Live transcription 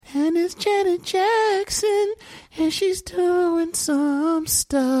name is Janet Jackson, and she's doing some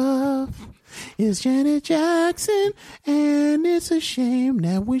stuff. It's Janet Jackson, and it's a shame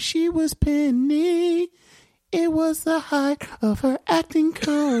that when she was Penny, it was the height of her acting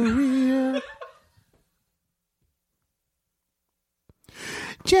career.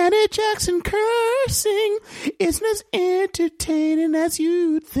 Janet Jackson cursing isn't as entertaining as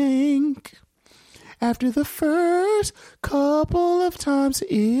you'd think. After the first couple of times,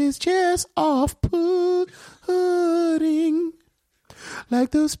 it's just off-putting. Like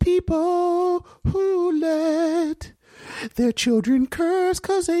those people who let their children curse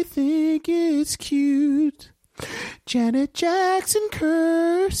 'cause they think it's cute. Janet Jackson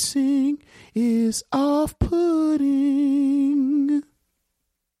cursing is off-putting.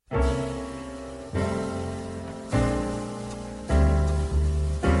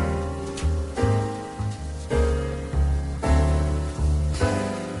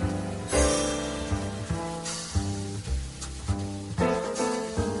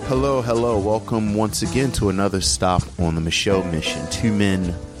 Hello. Welcome once again to another stop on the Michelle Mission. 2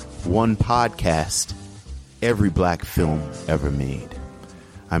 men, 1 podcast, every black film ever made.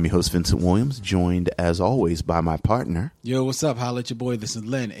 I'm your host, Vincent Williams, joined as always by my partner. Yo, what's up? Holla at your boy. This is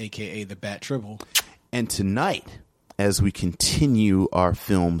Len, a.k.a. the Bat Tribble. And tonight, as we continue our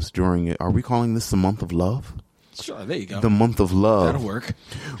films during, are we calling this the month of love? Sure, there you go. The month of love. That'll work.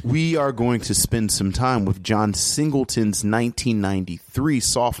 We are going to spend some time with John Singleton's 1993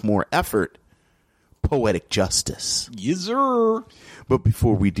 sophomore effort, Poetic Justice. Yes, sir. But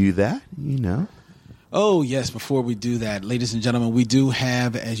before we do that, Oh, yes. Before we do that, ladies and gentlemen, we do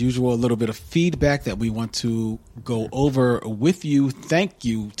have, as usual, a little bit of feedback that we want to go over with you. Thank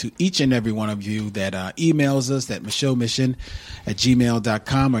you to each and every one of you that emails us at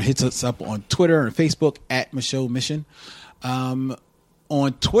michellemission@gmail.com or hits us up on Twitter and Facebook at Michelle Mission. On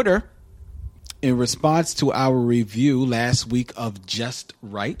Twitter, in response to our review last week of Just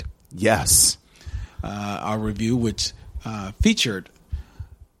Right. Yes. Our review, which featured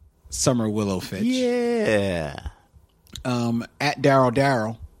Summer Willow Fitch. Yeah. At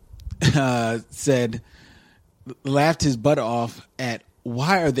Daryl said, laughed his butt off at,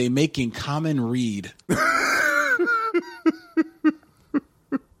 why are they making Common read?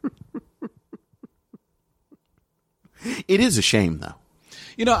 It is a shame, though.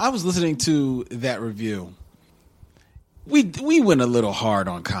 I was listening to that review. We went a little hard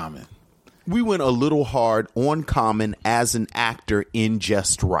on Common. We went a little hard on Common as an actor in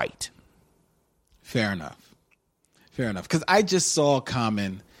Just Right. Fair enough. Because I just saw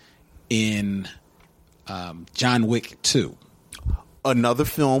Common in John Wick 2. Another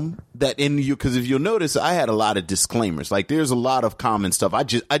film that because if you'll notice, I had a lot of disclaimers. Like there's a lot of Common stuff. I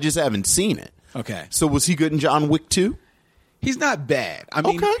just haven't seen it. Okay. So was he good in John Wick 2? He's not bad. I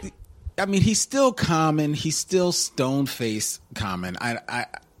mean, he's still Common. He's still stone-faced Common.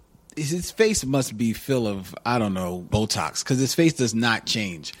 His face must be full of, I don't know, Botox, because his face does not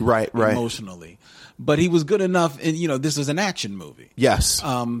change right emotionally. But he was good enough, and this was an action movie. Yes.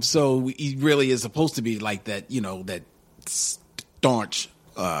 So he really is supposed to be like that, that staunch,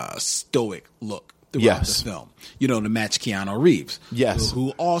 stoic look throughout the film. To match Keanu Reeves. Yes.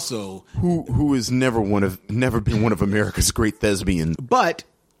 Who also who is never been one of America's great thespians. But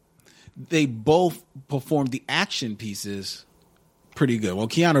they both performed the action pieces pretty good. Well,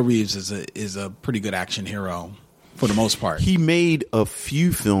 Keanu Reeves is a pretty good action hero for the most part. He made a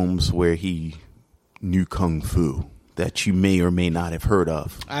few films where he knew kung fu that you may or may not have heard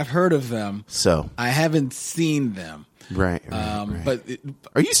of. I've heard of them. So I haven't seen them. Right. But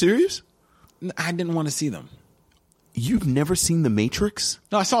are you serious? I didn't want to see them. You've never seen The Matrix?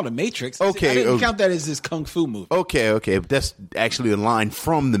 No, I saw The Matrix. Okay. I didn't count that as this kung fu movie. Okay. That's actually a line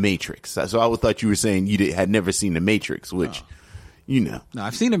from The Matrix. So I thought you were saying you had never seen The Matrix, which... No,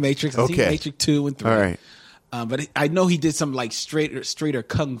 I've seen The Matrix. I've seen Matrix 2 and 3. All right. But I know he did some like straighter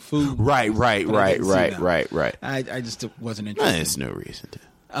kung fu. Right. I just wasn't interested. There's no reason to.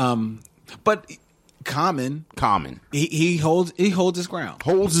 But Common. He holds his ground.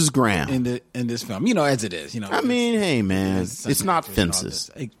 Holds his ground in this film. As it is. I mean, hey man, it's not fences.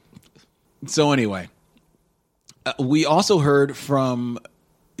 So anyway, we also heard from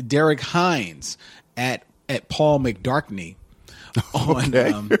Derek Hines at Paul McDarkney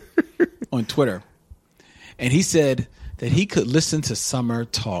on Twitter, and he said that he could listen to Summer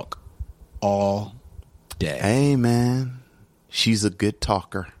talk all day. Hey man, she's a good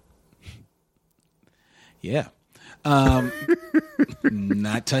talker. Yeah. Not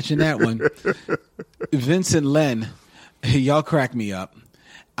touching that one. Vincent Len, y'all crack me up.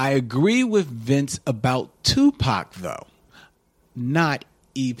 I agree with Vince about Tupac, though. Not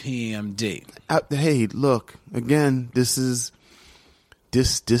EPMD. Hey, look, again, this is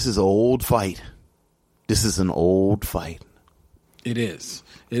an old fight. This is an old fight. It is.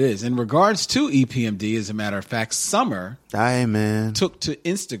 It is. In regards to EPMD, as a matter of fact, Summer Aye, man. took to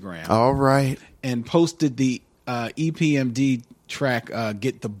Instagram All right. and posted the EPMD track,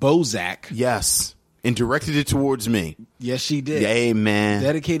 Get the Bozak. Yes. And directed it towards me. Yes, she did. Yay, man.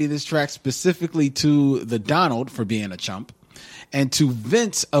 Dedicating this track specifically to the Donald for being a chump and to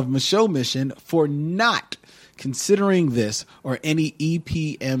Vince of Michelle Mission for not considering this or any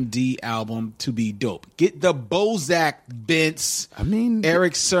EPMD album to be dope. Get the Bozak, Vince. I mean,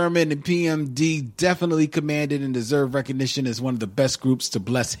 Eric Sermon and PMD definitely commanded and deserve recognition as one of the best groups to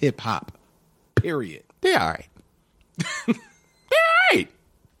bless hip hop. Period. they're all right. They're all right.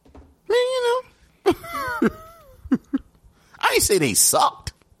 I mean, you know. I ain't say they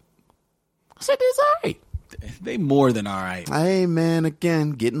sucked. I said they's all right. They more than all right. Hey, man,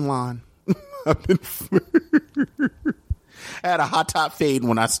 again, get in line. I've been I had a hot top fade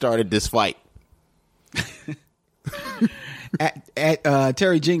when I started this fight. At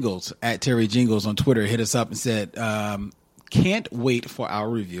Terry Jingles on Twitter hit us up and said, can't wait for our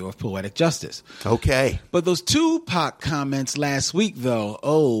review of Poetic Justice. Okay. But those Tupac comments last week, though,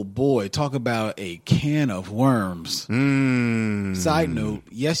 oh boy, talk about a can of worms. Side note,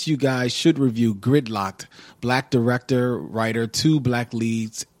 yes, you guys should review Gridlocked, black director, writer, 2 black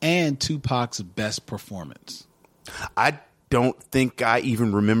leads, and Tupac's best performance. I don't think I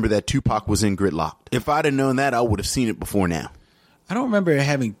even remember that Tupac was in Gridlocked. If I'd have known that, I would have seen it before now. I don't remember it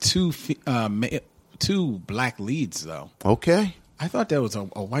having two black leads, though. Okay. I thought there was a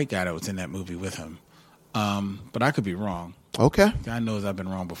white guy that was in that movie with him. But I could be wrong. Okay. God knows I've been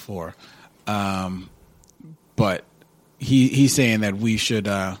wrong before. But he's saying that we should,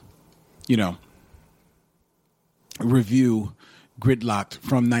 review Gridlocked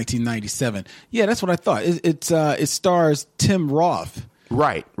from 1997. Yeah, that's what I thought. It stars Tim Roth.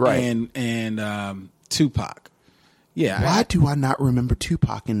 Right. And Tupac. Yeah. Why do I not remember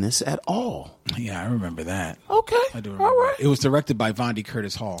Tupac in this at all? Yeah, I remember that. Okay. I do remember. All right. It was directed by Vondi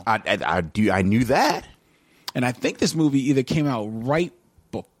Curtis Hall. I knew that. And I think this movie either came out right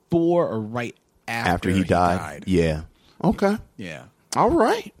before or right after He died. Yeah. Okay. Yeah. All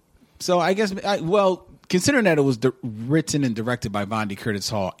right. So I guess, considering that it was written and directed by Vondi Curtis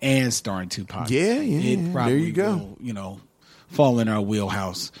Hall and starring Tupac. It probably there you go. will, fall in our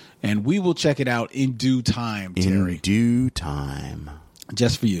wheelhouse. And we will check it out in due time, Terry. In due time.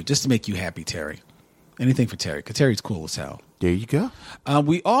 Just for you. Just to make you happy, Terry. Anything for Terry, because Terry's cool as hell. There you go.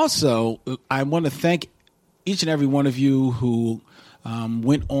 We also, I want to thank each and every one of you who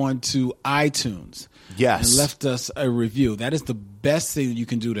went on to iTunes. Yes. And left us a review. That is the best thing you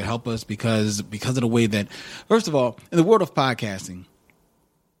can do to help us because of the way that, first of all, in the world of podcasting,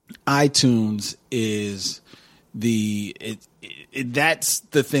 iTunes is that's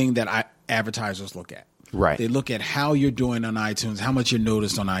the thing that advertisers look at. Right. They look at how you're doing on iTunes, how much you're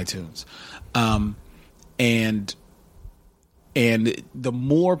noticed on iTunes. And the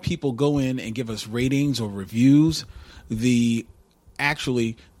more people go in and give us ratings or reviews, the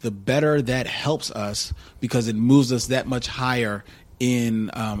better that helps us because it moves us that much higher in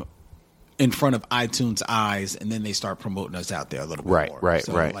front of iTunes' eyes, and then they start promoting us out there a little bit more. Right.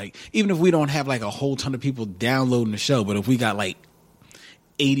 Like, even if we don't have like a whole ton of people downloading the show, but if we got like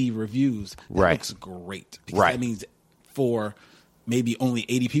 80 reviews, that looks great. Because that means for maybe only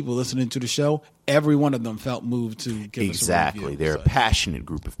 80 people listening to the show, every one of them felt moved to give us a review. Exactly. They're a passionate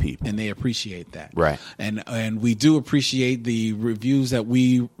group of people. And they appreciate that. Right. And we do appreciate the reviews that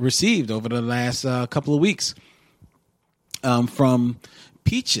we received over the last couple of weeks. From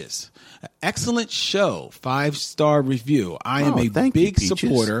Peaches. Excellent show. 5-star review. I am a big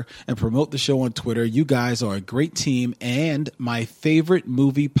supporter and promote the show on Twitter. You guys are a great team and my favorite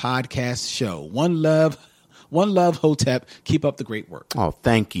movie podcast show. One love, Hotep. Keep up the great work. Oh,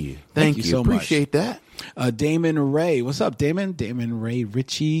 thank you. Thank you so much. Appreciate that. Damon Ray. What's up, Damon? Damon Ray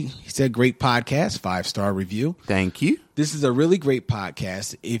Ritchie. He said, great podcast. 5-star review. Thank you. This is a really great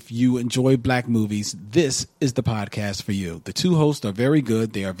podcast. If you enjoy black movies, this is the podcast for you. The 2 hosts are very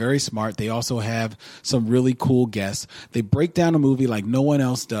good. They are very smart. They also have some really cool guests. They break down a movie like no one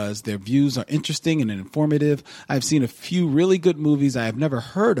else does. Their views are interesting and informative. I've seen a few really good movies I have never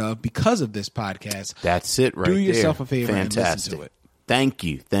heard of because of this podcast. That's it right there. Do yourself a favor and listen to it. Thank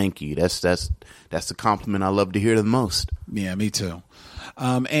you. That's the compliment I love to hear the most. Yeah, me too.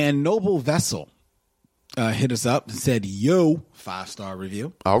 And Noble Vessel hit us up and said, yo, 5-star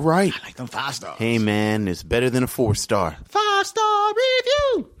review. All right. I like them 5 stars. Hey, man, it's better than a 4-star. 5-star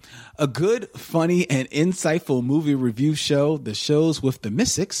review. A good, funny, and insightful movie review show. The shows with the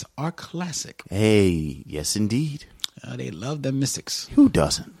Mystics are classic. Hey, yes, indeed. They love the Mystics. Who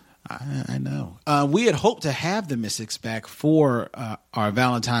doesn't? I know. We had hoped to have the Mystics back for our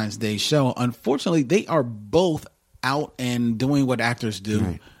Valentine's Day show. Unfortunately, they are both out and doing what actors do.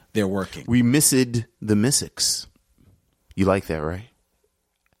 Right. They're working. We missed the Mystics. You like that, right?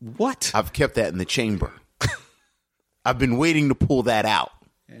 What? I've kept that in the chamber. I've been waiting to pull that out.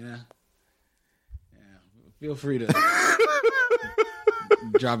 Yeah. Feel free to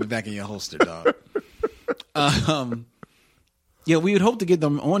drop it back in your holster, dog. Yeah, we would hope to get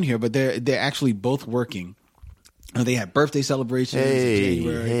them on here, but they're actually both working. They had birthday celebrations in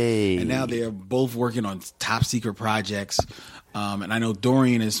January, and now they're both working on top secret projects. And I know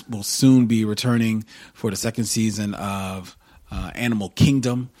Dorian will soon be returning for the second season of Animal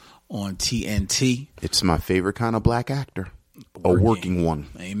Kingdom on TNT. It's my favorite kind of black actor. A working one.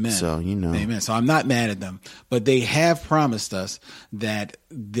 Amen. So, Amen. So I'm not mad at them. But they have promised us that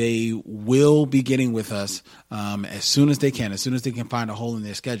they will be getting with us as soon as they can find a hole in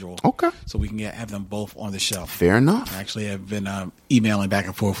their schedule. Okay. So we can have them both on the show. Fair enough. I actually have been emailing back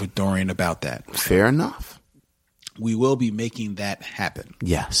and forth with Dorian about that. Fair enough. We will be making that happen.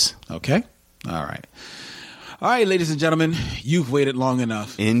 Yes. Okay? All right. All right, ladies and gentlemen, you've waited long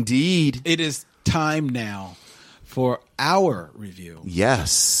enough. Indeed. It is time now for our review.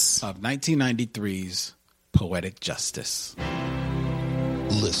 Yes. Of 1993's Poetic Justice.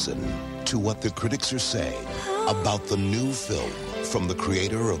 Listen to what the critics are saying about the new film from the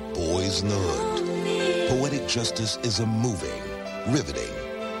creator of Boys in the Hood. Poetic Justice is a moving, riveting,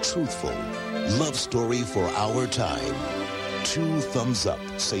 truthful love story for our time. 2 thumbs up,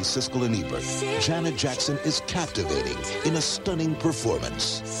 say Siskel and Ebert. Janet Jackson is captivating in a stunning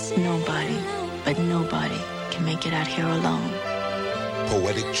performance. Nobody, but nobody can make it out here alone.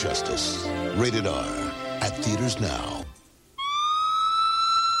 Poetic Justice. Rated R. At theaters now.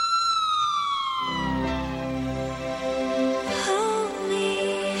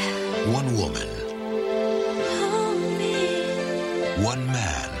 One woman. One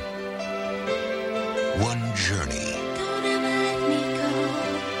man. One journey.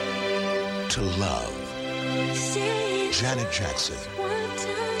 To love. Janet Jackson.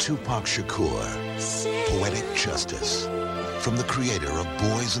 Tupac Shakur. Poetic Justice. From the creator of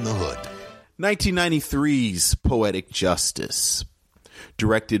Boys in the Hood. 1993's Poetic Justice.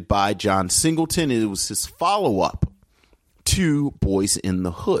 Directed by John Singleton. It was his follow-up to Boys in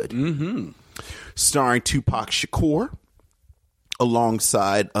the Hood. Mm-hmm. Starring Tupac Shakur.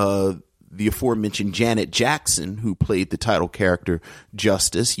 Alongside the aforementioned Janet Jackson, who played the title character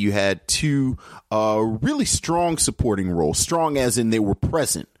Justice. You had 2 really strong supporting roles. Strong as in they were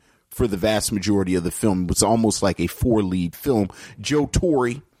present for the vast majority of the film. It was almost like a 4-lead film. Joe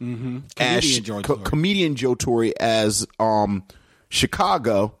Torre, comedian Joe Torre as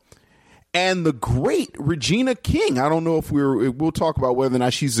Chicago, and the great Regina King. I don't know if we'll talk about whether or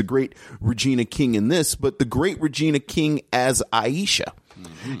not she's the great Regina King in this, but the great Regina King as Aisha.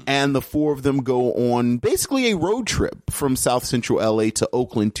 Mm-hmm. And the 4 of them go on basically a road trip from South Central LA to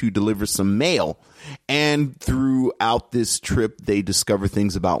Oakland to deliver some mail. And throughout this trip, they discover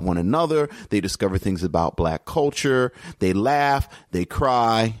things about one another. They discover things about black culture. They laugh, they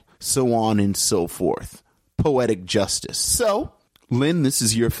cry, so on and so forth. Poetic Justice. So, Lynn, this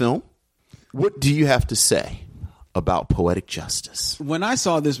is your film. What do you have to say about Poetic Justice? When I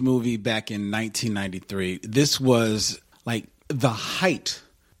saw this movie back in 1993, this was like the height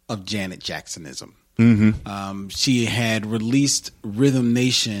of Janet Jacksonism. Mm-hmm. She had released Rhythm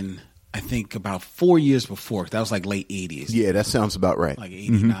Nation, I think, about 4 years before. That was like late 80s. Yeah, that sounds about right. Like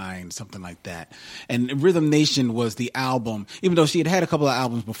 89, something like that. And Rhythm Nation was the album, even though she had a couple of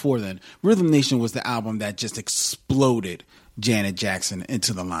albums before then, Rhythm Nation was the album that just exploded Janet Jackson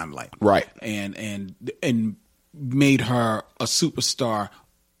into the limelight. Right. And made her a superstar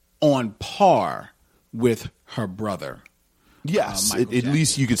on par with her brother. Yes, at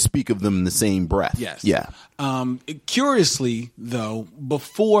least you could speak of them in the same breath. Yes. Yeah. Curiously, though,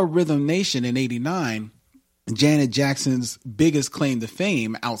 before Rhythm Nation in 89, Janet Jackson's biggest claim to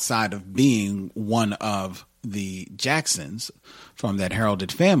fame outside of being one of the Jacksons from that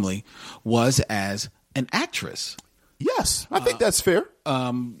heralded family was as an actress. Yes, I think that's fair.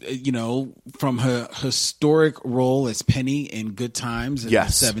 From her historic role as Penny in Good Times in the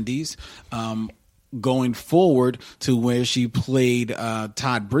 70s, going forward to where she played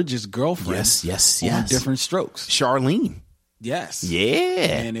Todd Bridges' girlfriend. Yes. On Different Strokes. Charlene. Yes.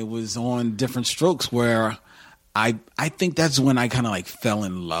 Yeah. And it was on Different Strokes where I think that's when I kind of like fell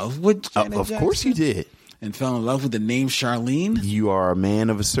in love with Janet Jackson. Of course you did. and fell in love with the name Charlene. You are a man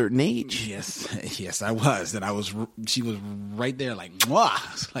of a certain age. Yes, I was. And she was right there like,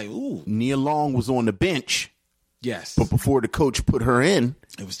 mwah. It's like, ooh. Nia Long was on the bench. Yes. But before the coach put her in,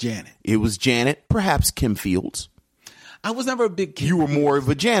 It was Janet. Perhaps Kim Fields. I was never a big Kim. You were more of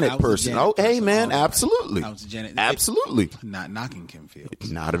a Janet person. Janet hey, person man, all the absolutely. time. I was a Janet. Absolutely. Not knocking Kim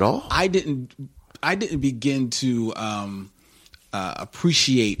Fields. Not at all. I didn't begin to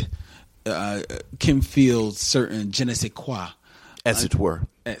appreciate Kim Fields' certain je ne sais quoi, As it were.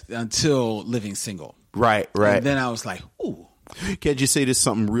 until Living Single. Right. And then I was like, ooh. Can't you say this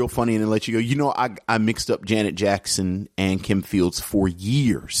something real funny and then let you go? You know, I mixed up Janet Jackson and Kim Fields for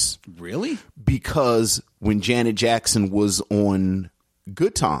years. Really? Because when Janet Jackson was on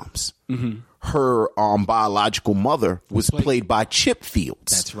Good Times, her biological mother was played by Chip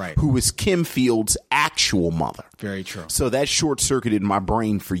Fields. That's right. Who was Kim Fields' actual mother. Very true. So that short-circuited my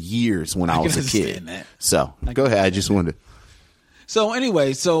brain for years when I was a kid. understand that. So go ahead. I just wanted to. So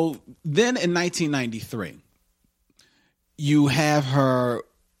anyway, then in 1993, you have her.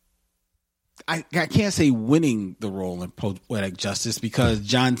 I can't say winning the role in Poetic Justice because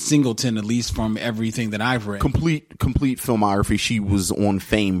John Singleton, at least from everything that I've read, Complete filmography. She was on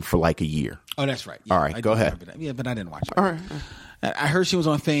Fame for like a year. Oh, that's right. Yeah, All right, go ahead. Yeah, but I didn't watch it. All right. I heard she was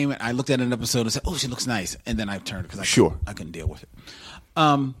on Fame. I looked at an episode and said, "Oh, she looks nice," and then I turned because I couldn't deal with it.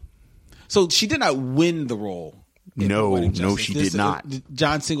 So she did not win the role. No, she did not.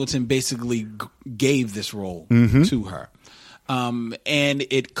 John Singleton basically gave this role to her. And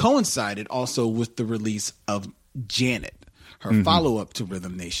it coincided also with the release of Janet, her follow-up to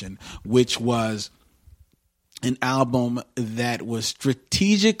Rhythm Nation, which was an album that was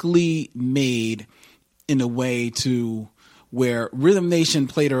strategically made in a way to where Rhythm Nation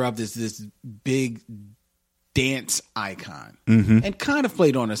played her up as this big dance icon and kind of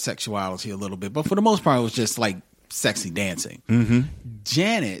played on her sexuality a little bit, but for the most part it was just like sexy dancing.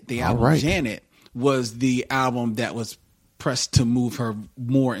 Janet, the album Janet, was the album that was pressed to move her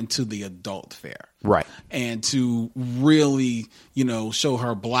more into the adult fare. Right. And to really, show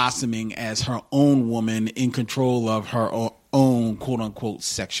her blossoming as her own woman in control of her own quote unquote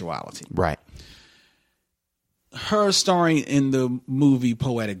sexuality. Right. Her starring in the movie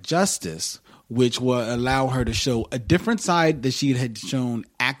Poetic Justice, which will allow her to show a different side that she had shown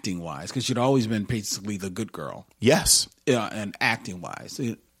acting wise, because she'd always been basically the good girl. Yes. And acting wise.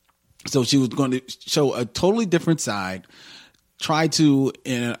 So she was going to show a totally different side, try to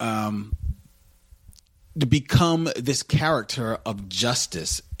become this character of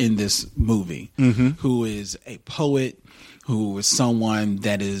justice in this movie, who is a poet, who is someone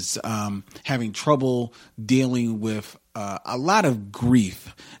that is having trouble dealing with a lot of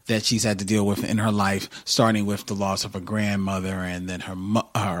grief that she's had to deal with in her life, starting with the loss of her grandmother and then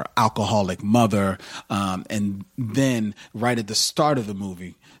her alcoholic mother. And then right at the start of the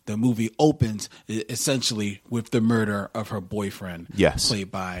movie opens essentially with the murder of her boyfriend, played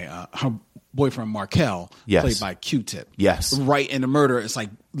by her boyfriend Markel, played by Q-Tip. Yes. Right in the murder, it's like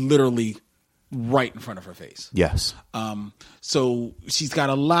literally right in front of her face. Yes. So she's got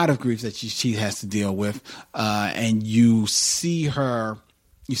a lot of grief that she has to deal with, and you see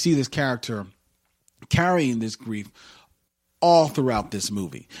this character carrying this grief all throughout this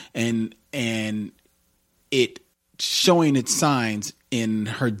movie, and it showing its signs in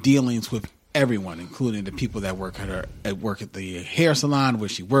her dealings with everyone, including the people that work at the hair salon where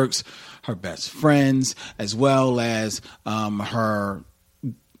she works, her best friends, as well as her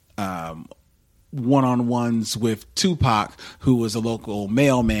one-on-ones with Tupac, who was a local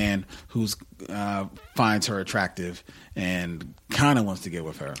mailman who finds her attractive and kind of wants to get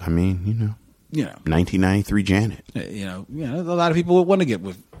with her. I mean, 1993 Janet. A lot of people would want to get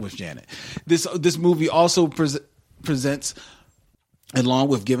with Janet. This movie also presents, along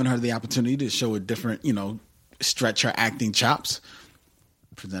with giving her the opportunity to show a different, stretch her acting chops,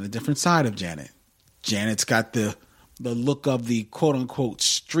 present a different side of Janet. Janet's got the look of the quote unquote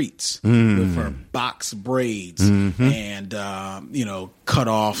streets with her box braids and cut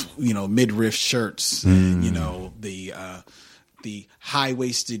off midriff shirts and the high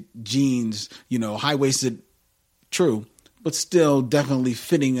waisted jeans, high waisted, true, but still definitely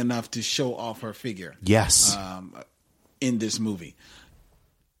fitting enough to show off her figure. Yes. In this movie,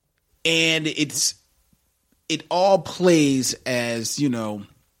 and it all plays as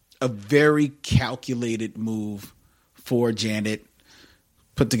a very calculated move for Janet,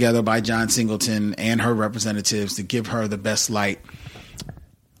 put together by John Singleton and her representatives to give her the best light.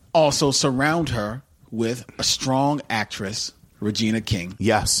 Also surround her with a strong actress, Regina King.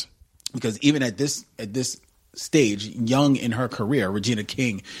 Yes. Because even at this stage, young in her career, Regina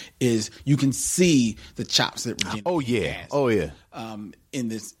King, is you can see the chops that Regina King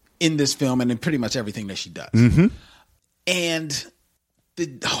has, in this film and in pretty much everything that she does. Mm-hmm. And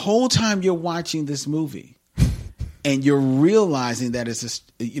the whole time you're watching this movie and you're realizing that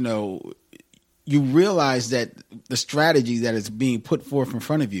you realize that the strategy that is being put forth in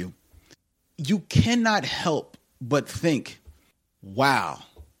front of you, you cannot help but think, wow,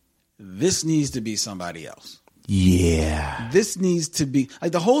 this needs to be somebody else. Yeah. This needs to be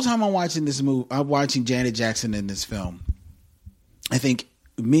like the whole time I'm watching this movie, I'm watching Janet Jackson in this film. I think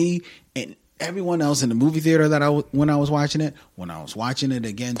me and everyone else in the movie theater when I was watching it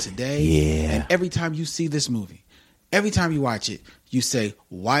again today. Yeah. And every time you see this movie, every time you watch it, you say,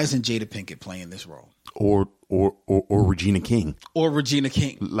 why isn't Jada Pinkett playing this role? Or Regina King. Or Regina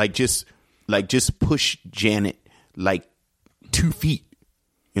King. Like just push Janet like 2 feet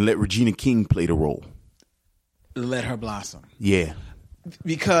and let Regina King play the role. Let her blossom. Yeah.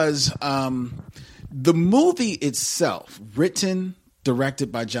 Because the movie itself, written,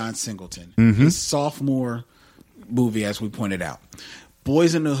 directed by John Singleton, his sophomore movie, as we pointed out.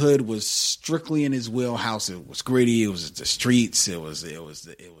 Boys in the Hood was strictly in his wheelhouse. It was gritty. It was the streets. It was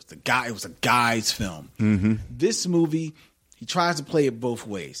a guy's film. Mm-hmm. This movie, he tries to play it both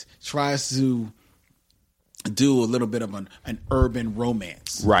ways. Tries to do a little bit of an urban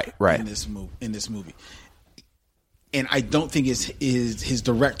romance, right, in this movie. And I don't think his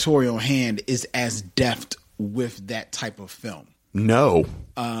directorial hand is as deft with that type of film. No,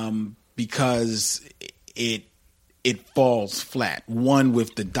 because it falls flat. One,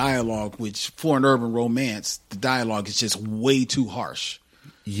 with the dialogue, which for an urban romance, the dialogue is just way too harsh.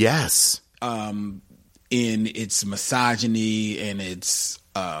 Yes. In its misogyny and its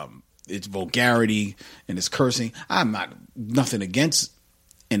vulgarity and its cursing. I'm nothing against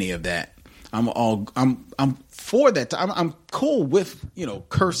any of that. I'm for that. I'm cool with,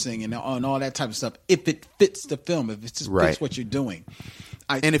 cursing and all that type of stuff if it fits the film, if it just fits what you're doing.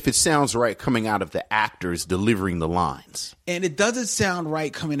 And if it sounds right coming out of the actors delivering the lines. And it doesn't sound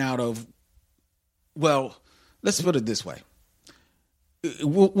right coming out of, well, let's put it this way.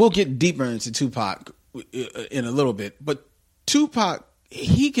 We'll get deeper into Tupac in a little bit, but Tupac,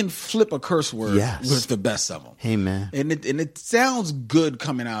 he can flip a curse word with the best of them. Hey, man. And it sounds good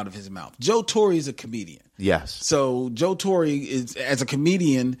coming out of his mouth. Joe Torre is a comedian. Yes. So Joe Torre is, as a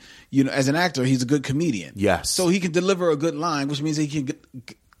comedian, as an actor, he's a good comedian. Yes. So he can deliver a good line, which means he can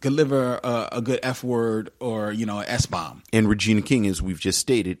deliver a good F word or, an S-bomb. And Regina King, as we've just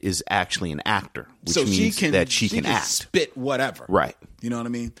stated, is actually an actor, which means she can act. Spit whatever. Right. You know what I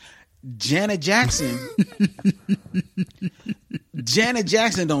mean? Janet Jackson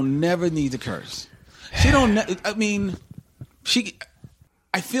don't never need to curse. She don't.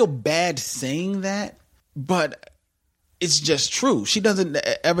 I feel bad saying that, but it's just true. She doesn't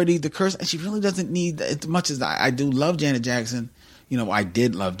ever need to curse, and she really doesn't need, as much as I do love Janet Jackson. I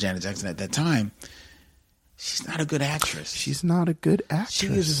did love Janet Jackson at that time. She's not a good actress. She's not a good actress. She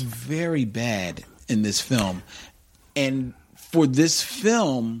is very bad in this film, and for this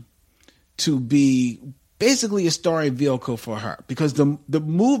film to be basically a starring vehicle for her, because the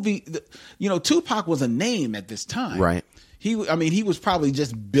movie, Tupac was a name at this time, right? He was probably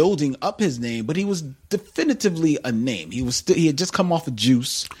just building up his name, but he was definitively a name. He had just come off of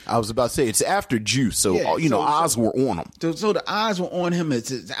Juice. I was about to say it's after Juice, so eyes were on him. So the eyes were on him.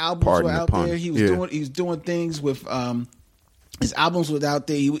 His albums were out there. He was doing things with his albums were out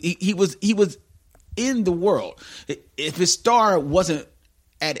there. He was in the world. If his star wasn't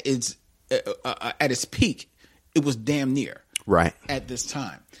at its peak, it was damn near right at this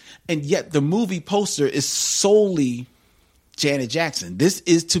time. And yet the movie poster is solely Janet Jackson. This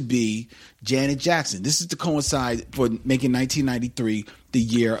is to be Janet Jackson. This is to coincide for making 1993 the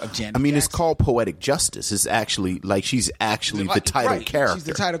year of Janet Jackson. It's called Poetic Justice. It's actually she's actually the title character. She's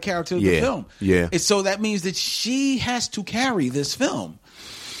the title character of the film. Yeah. And so that means that she has to carry this film.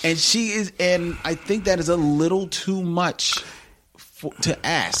 And she is, and I think that is a little too much to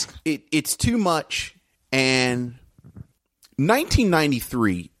ask. It's too much. And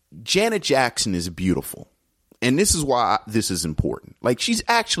 1993, Janet Jackson is beautiful. And this is why this is important. She's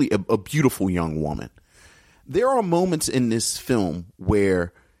actually a beautiful young woman. There are moments in this film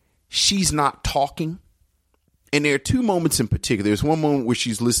where she's not talking. And there are two moments in particular. There's one moment where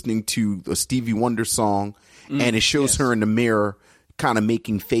she's listening to a Stevie Wonder song and it shows her in the mirror kind of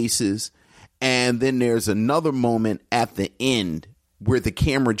making faces. And then there's another moment at the end where the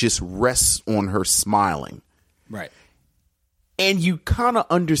camera just rests on her smiling. Right. And you kind of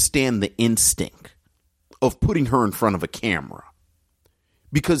understand the instinct of putting her in front of a camera.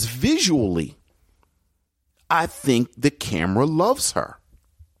 Because visually, I think the camera loves her.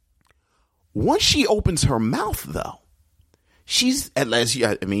 Once she opens her mouth, though, she's, I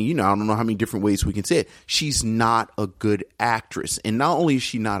don't know how many different ways we can say it. She's not a good actress. And not only is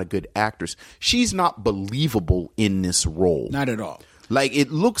she not a good actress, she's not believable in this role. Not at all. Like, it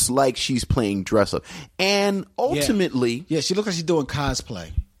looks like she's playing dress up. And ultimately... Yeah, she looks like she's doing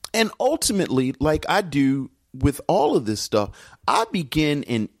cosplay. And ultimately, like I do with all of this stuff, I begin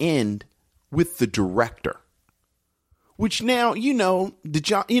and end with the director. Which now,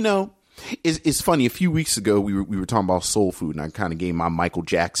 it's funny. A few weeks ago, we were talking about soul food, and I kind of gave my Michael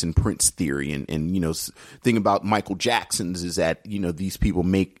Jackson Prince theory. And thing about Michael Jackson's is that, these people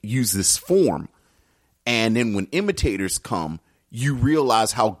use this form. And then when imitators come, you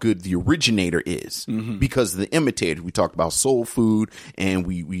realize how good the originator is because of the imitator. We talked about soul food, and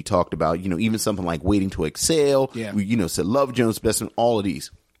we talked about, even something like Waiting to Exhale. Yeah. We, said Love Jones Best in all of these.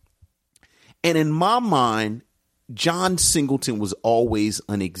 And in my mind, John Singleton was always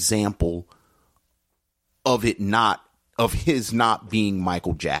an example of his not being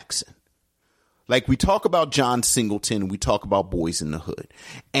Michael Jackson. Like, we talk about John Singleton, we talk about Boys in the Hood.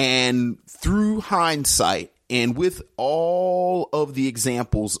 And through hindsight, and with all of the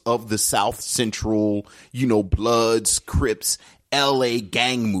examples of the South Central, Bloods, Crips, LA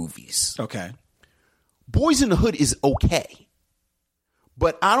gang movies. Okay. Boys in the Hood is okay.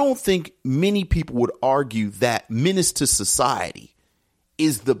 But I don't think many people would argue that Menace to Society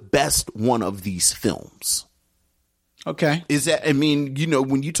is the best one of these films. Okay.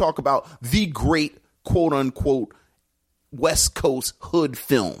 When you talk about the great quote unquote West Coast hood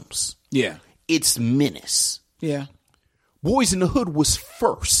films. Yeah. It's Menace. Yeah. Boys in the Hood was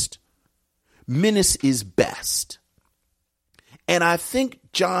first. Menace is best. And I think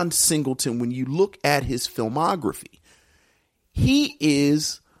John Singleton, when you look at his filmography, he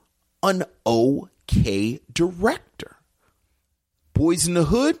is an okay director. Boys in the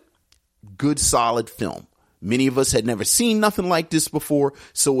Hood, good, solid film. Many of us had never seen nothing like this before,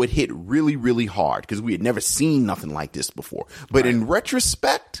 so it hit really, really hard because we had never seen nothing like this before. But in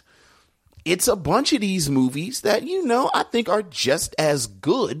retrospect, it's a bunch of these movies that, I think are just as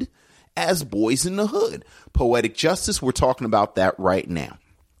good as Boys in the Hood. Poetic Justice, we're talking about that right now.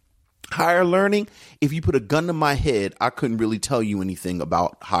 Higher Learning, if you put a gun to my head, I couldn't really tell you anything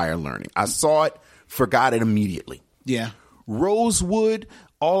about Higher Learning. I saw it, forgot it immediately. Yeah. Rosewood,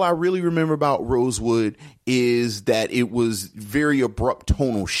 all I really remember about Rosewood is that it was very abrupt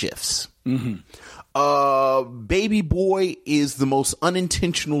tonal shifts. Baby Boy is the most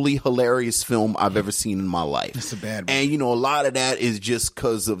unintentionally hilarious film I've ever seen in my life. It's a bad one. And, a lot of that is just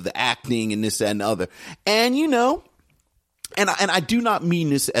because of the acting and this, that, and the other. And, and I do not mean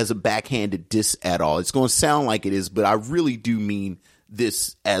this as a backhanded diss at all. It's going to sound like it is, but I really do mean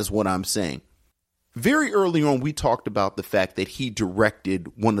this as what I'm saying. Very early on, we talked about the fact that he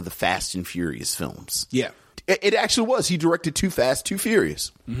directed one of the Fast and Furious films. Yeah. It actually was. He directed Too Fast, Too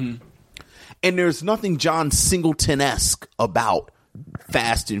Furious. And there's nothing John Singleton-esque about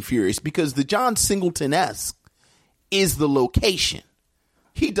Fast and Furious because the John Singleton-esque is the location.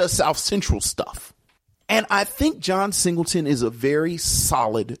 He does South Central stuff. And I think John Singleton is a very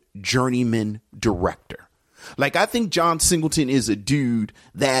solid journeyman director. Like, I think John Singleton is a dude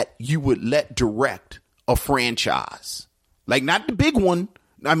that you would let direct a franchise. Like, not the big one.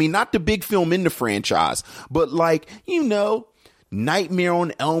 I mean, not the big film in the franchise, but like, Nightmare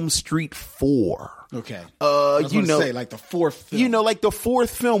on Elm Street 4. Okay. Like the fourth film. Like the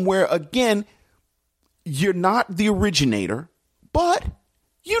fourth film where, again, you're not the originator, but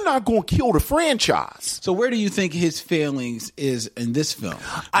you're not going to kill the franchise. So where do you think his failings is in this film?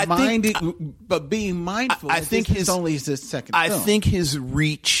 But being mindful, I think this is only his second film. I think his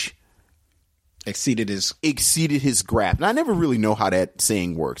reach exceeded his grasp. And I never really know how that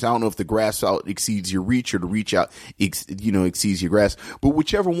saying works. I don't know if the grasp out exceeds your reach or the reach out exceeds your grasp. But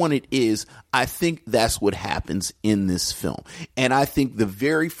whichever one it is, I think that's what happens in this film. And I think the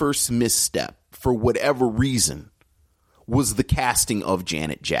very first misstep, for whatever reason, was the casting of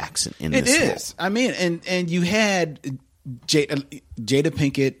Janet Jackson in this role. It is. I mean, and you had Jada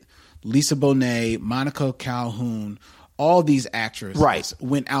Pinkett, Lisa Bonet, Monica Calhoun, all these actresses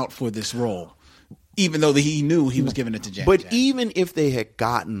went out for this role, even though he knew he was giving it to Janet Jackson. But even if they had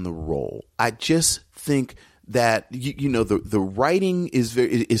gotten the role, I just think that the writing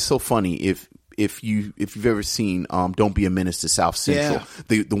is so funny. If you've ever seen Don't Be a Menace to South Central,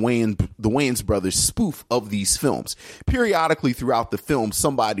 the Wayans brothers spoof of these films. Periodically throughout the film,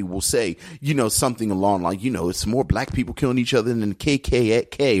 somebody will say, something along like, it's more black people killing each other than the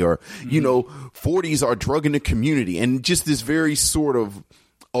KKK, or 40s are drugging the community, and just this very sort of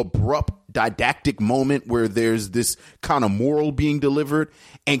abrupt didactic moment where there's this kind of moral being delivered,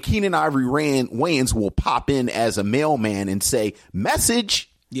 and Keenen Ivory Wayans will pop in as a mailman and say, message.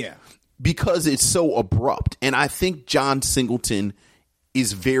 Yeah. Because it's so abrupt. And I think John Singleton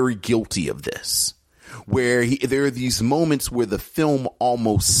is very guilty of this, where there are these moments where the film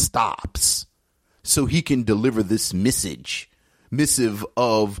almost stops so he can deliver this missive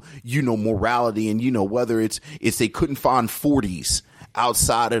of, morality, and, whether it's they couldn't find 40s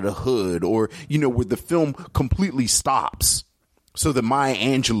outside of the hood, or, where the film completely stops so that Maya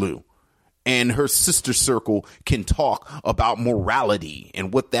Angelou and her sister circle can talk about morality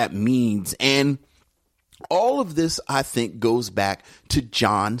and what that means. And all of this, I think, goes back to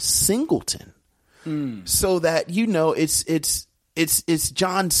John Singleton. So that, it's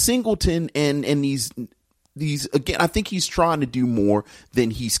John Singleton and these again, I think he's trying to do more than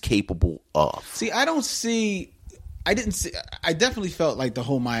he's capable of. See, I definitely felt like the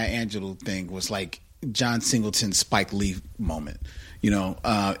whole Maya Angelou thing was like John Singleton's Spike Lee moment,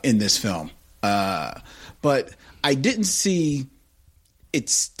 in this film. But I didn't see it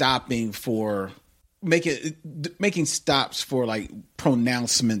stopping for making stops for like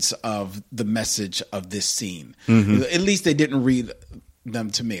pronouncements of the message of this scene. Mm-hmm. At least they didn't read them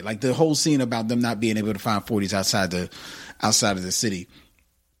to me. Like the whole scene about them not being able to find 40s outside of the city.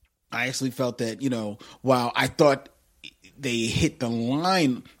 I actually felt that, while I thought they hit the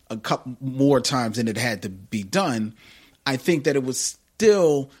line a couple more times than it had to be done, I think that it was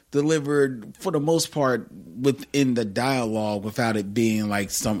still delivered for the most part within the dialogue without it being like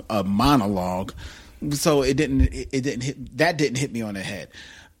a monologue. So it didn't hit me on the head.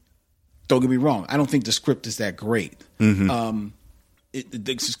 Don't get me wrong. I don't think the script is that great. Mm-hmm.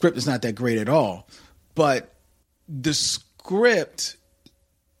 The script is not that great at all, but the script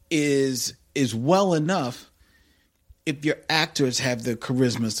is well enough if your actors have the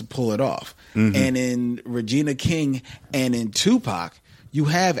charisma to pull it off. Mm-hmm. And in Regina King and in Tupac, you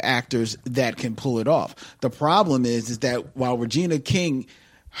have actors that can pull it off. The problem is that while Regina King,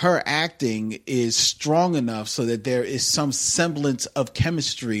 her acting is strong enough so that there is some semblance of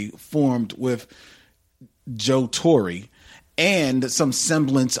chemistry formed with Joe Torre and some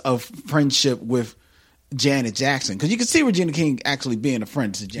semblance of friendship with Janet Jackson. Because you can see Regina King actually being a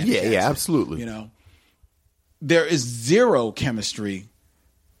friend to Janet Jackson. Yeah, absolutely. There is zero chemistry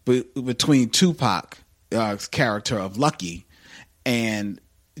between Tupac's character of Lucky and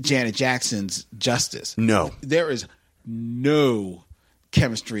Janet Jackson's Justice. No. There is no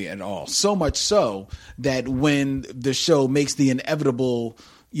chemistry at all. So much so that when the show makes the inevitable,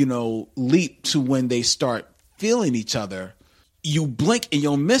 leap to when they start feeling each other, you blink and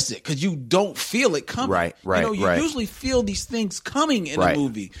you'll miss it because you don't feel it coming. Right. You usually feel these things coming in a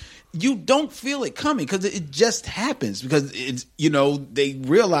movie. You don't feel it coming because it just happens because it's, they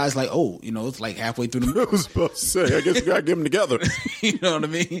realize like, it's like halfway through the movie. I was about to say, I guess we got to get them together. You know what I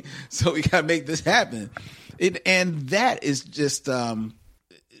mean? So we got to make this happen. And that is just,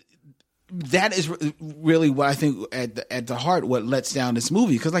 that is really what I think at the heart, what lets down this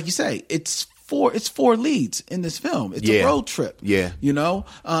movie. Because like you say, it's four leads in this film. It's a road trip. Yeah.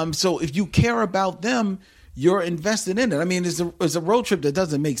 So if you care about them, you're invested in it. I mean, it's a road trip that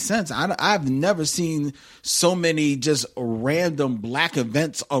doesn't make sense. I've never seen so many just random black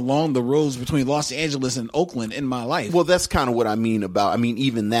events along the roads between Los Angeles and Oakland in my life. Well, that's kind of what I mean about,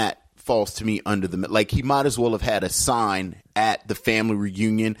 even that falls to me under like he might as well have had a sign at the family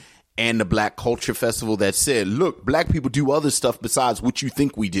reunion and the Black Culture Festival that said, look, black people do other stuff besides what you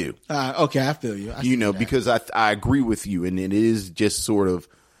think we do. Okay, I feel you. Because I agree with you. And it is just sort of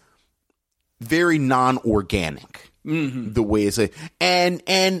very non-organic, the way it's and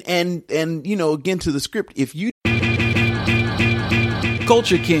again to the script. If you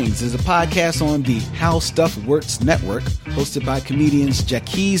Culture Kings is a podcast on the How Stuff Works network, hosted by comedians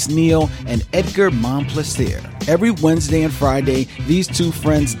Jaquez Neal and Edgar Monplaisir. Every Wednesday and Friday, these two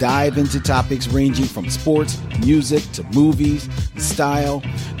friends dive into topics ranging from sports, music, to movies, style.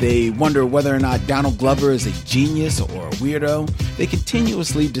 They wonder whether or not Donald Glover is a genius or a weirdo. They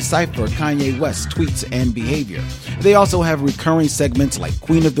continuously decipher Kanye West's tweets and behavior. They also have recurring segments like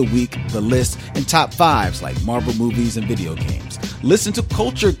Queen of the Week, The List, and Top 5s like Marvel movies and video games. Listen to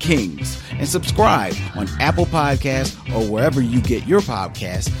Culture Kings and subscribe on Apple Podcasts or wherever you get your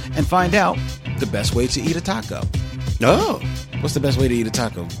podcasts and find out the best way to eat a taco. Oh. What's the best way to eat a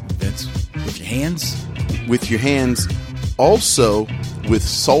taco, Vince? With your hands? With your hands. Also with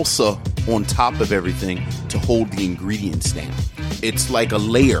salsa on top of everything to hold the ingredients down. It's like a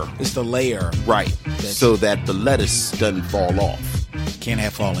layer. It's the layer. Right. So that the lettuce doesn't fall off. Can't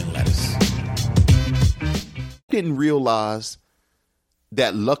have falling lettuce. Didn't realize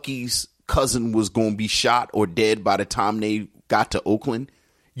that Lucky's cousin was going to be shot or dead by the time they got to Oakland,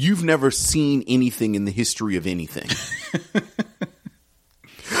 you've never seen anything in the history of anything.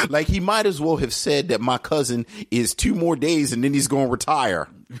 Like, he might as well have said that my cousin is 2 more days and then he's going to retire.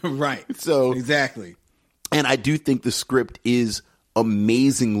 Right. So exactly. And I do think the script is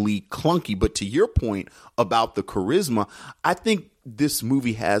amazingly clunky. But to your point about the charisma, I think this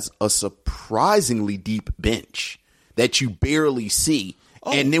movie has a surprisingly deep bench that you barely see.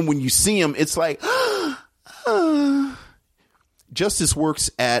 Oh. And then when you see them, it's like, Justice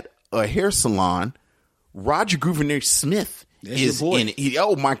works at a hair salon. Roger Gouverneur Smith is in it.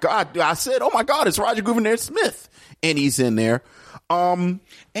 Oh my God. I said, oh my God, it's Roger Gouverneur Smith. And he's in there. And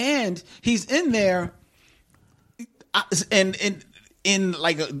he's in there. And in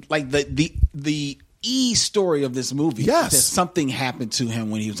like the story of this movie, yes, that something happened to him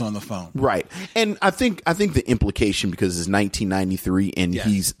when he was on the phone, right? And I think the implication, because it's 1993 and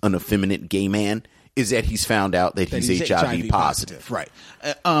he's an effeminate gay man, is that he's found out that he's HIV positive, right?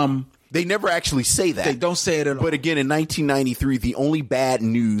 They never actually say that. They don't say it at all. But again, in 1993, the only bad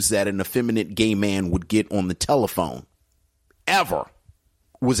news that an effeminate gay man would get on the telephone ever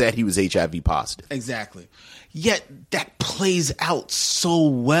was that he was HIV positive. Exactly. Yet that plays out so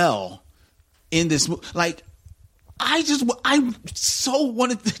well in this movie. Like, I so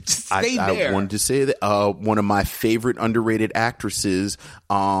wanted to stay there. I wanted to say that one of my favorite underrated actresses.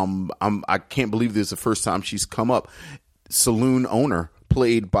 I can't believe this is the first time she's come up. Saloon owner,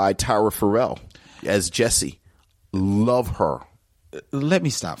 played by Tyra Farrell as Jessie. Love her. Let me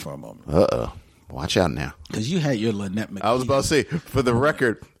stop for a moment. Watch out now. Because you had your Lynette McKee. I was about to say, for the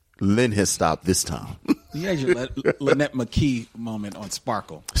record, Lynn has stopped this time. You had your Lynette McKee moment on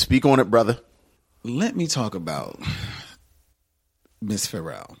Sparkle. Speak on it, brother. Let me talk about Miss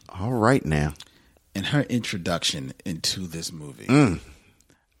Farrell. All right now. And her introduction into this movie.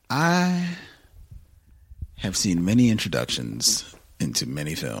 I have seen many introductions into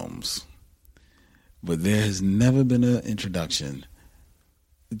many films, but there has never been an introduction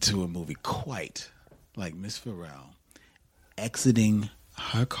to a movie quite like Miss Farrell exiting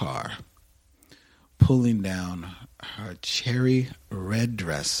her car, pulling down her cherry red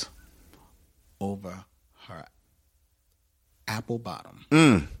dress over her apple bottom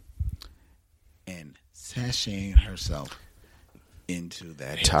and sashaying herself into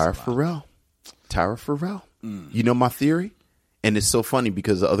that hair salon. Tyra Farrell. You know my theory? And it's so funny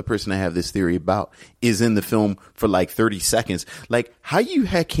because the other person I have this theory about is in the film for like 30 seconds. Like, how you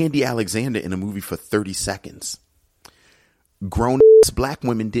had Candy Alexander in a movie for 30 seconds? Grown black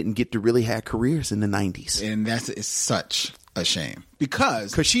women didn't get to really have careers in the 90s. And it's such a shame.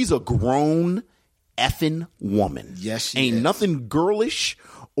 Because she's a grown effing woman. Yes, she Ain't is. nothing girlish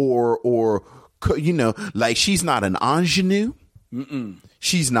or you know, like, she's not an ingenue.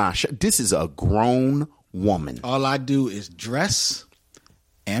 She's not. This is a grown woman. All I do is dress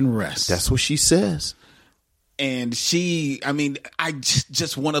and rest. That's what she says. And I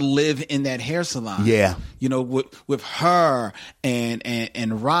just want to live in that hair salon. Yeah. You know, with her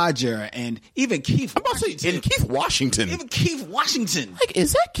and Roger and even Keith I'm about to say, and Keith Washington. Even Keith Washington. Like,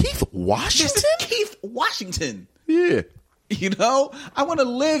 is that Keith Washington? This is Keith Washington. Yeah. You know, I want to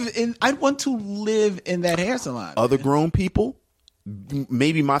live in that hair salon. Other grown people,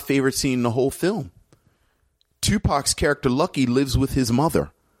 maybe my favorite scene in the whole film. Tupac's character Lucky lives with his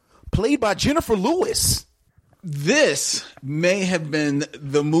mother, played by Jennifer Lewis. This may have been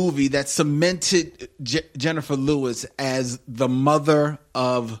the movie that cemented Jennifer Lewis as the mother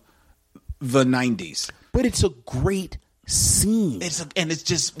of the 90s. But it's a great scene.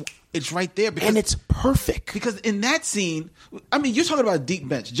 It's right there. And it's perfect. Because in that scene, I mean, you're talking about deep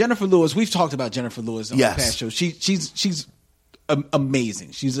bench. Jennifer Lewis, we've talked about Jennifer Lewis on the past show. She's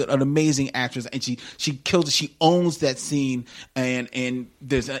amazing. She's an amazing actress, and she kills it. She owns that scene, and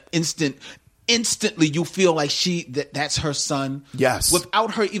there's an instantly you feel like that's her son. Yes.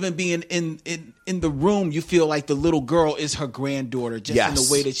 Without her even being in the room, you feel like the little girl is her granddaughter, just in the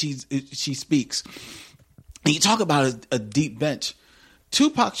way that she speaks. And you talk about a deep bench.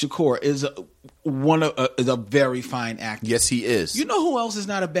 Tupac Shakur is a very fine actor. Yes, he is. You know who else is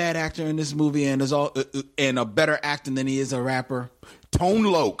not a bad actor in this movie and is and a better actor than he is a rapper? Tone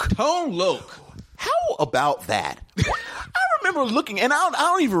Loc. Tone Loc. How about that? I remember looking, and I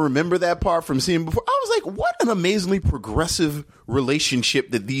don't even remember that part from seeing before. I was like, what an amazingly progressive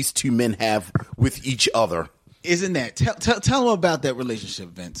relationship that these two men have with each other. Isn't that? Tell them about that relationship,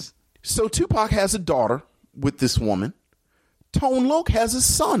 Vince. So Tupac has a daughter with this woman. Tone Loc has a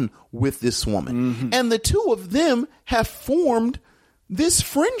son with this woman. Mm-hmm. And the two of them have formed this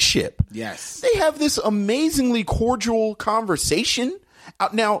friendship. Yes. They have this amazingly cordial conversation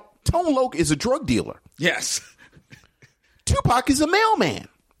Now, Tone Loc is a drug dealer. Yes. Tupac is a mailman.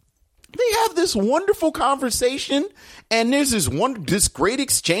 They have this wonderful conversation, and there's this great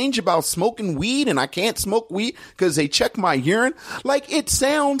exchange about smoking weed, and I can't smoke weed because they check my urine. Like, it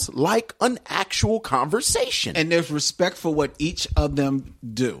sounds like an actual conversation. And there's respect for what each of them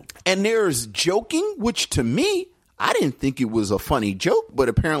do. And there's joking, which to me, I didn't think it was a funny joke, but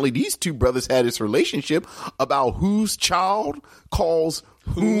apparently these two brothers had this relationship about whose child calls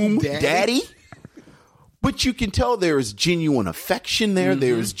whom daddy. But you can tell there is genuine affection there.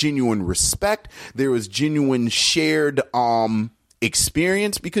 There is genuine respect. There is genuine shared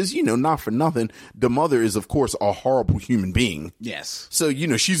experience because, not for nothing, the mother is, of course, a horrible human being. Yes. So,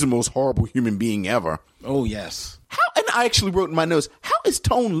 she's the most horrible human being ever. Oh, yes. And I actually wrote in my notes, how is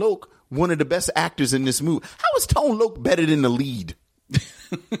Tone Loc one of the best actors in this movie? How is Tone Loc better than the lead?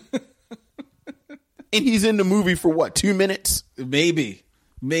 And he's in the movie for what, 2 minutes? Maybe,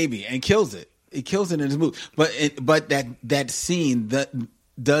 and kills it. It kills it in his movie, but that scene that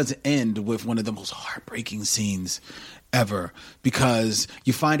does end with one of the most heartbreaking scenes ever, because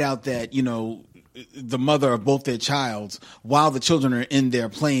you find out that the mother of both their childs, while the children are in there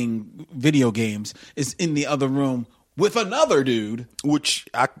playing video games, is in the other room with another dude. Which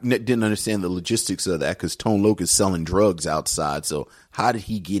I didn't understand the logistics of that, because Tone Loc is selling drugs outside. So how did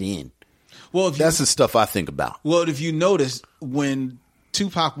he get in? Well, that's the stuff I think about. Well, if you notice, when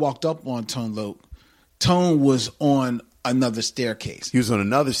Tupac walked up on Tone Loc, Tone was on another staircase. He was on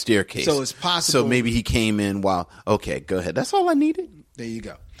another staircase. So it's possible. So maybe he came in while... Okay, go ahead. That's all I needed. There you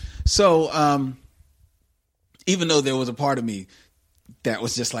go. So even though there was a part of me that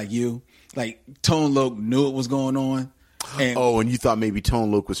was just like you, like Tone Loc knew what was going on. And you thought maybe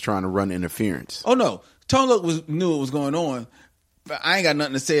Tone Loc was trying to run interference. Oh, no. Tone Loc knew what was going on, but I ain't got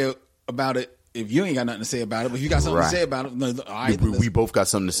nothing to say about it. If you ain't got nothing to say about it, but if you got something to say about it, all right, we both got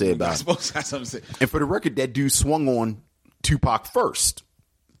something to say about it. Both got something to say. And for the record, that dude swung on Tupac first.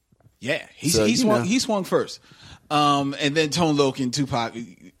 Yeah, he swung first. And then Tone Loc and Tupac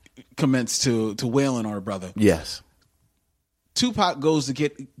commenced to wailing on her brother. Yes. Tupac goes to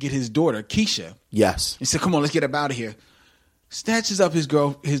get his daughter, Keisha. Yes. He said, come on, let's get up out of here. Snatches up his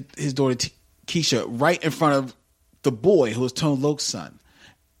daughter, Keisha, right in front of the boy who was Tone Loc's son.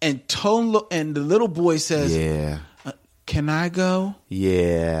 And and the little boy says, "Yeah, can I go?"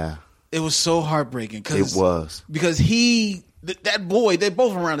 Yeah, it was so heartbreaking. It was because that boy, they're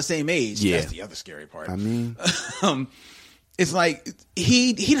both around the same age. Yeah, that's the other scary part. I mean, it's like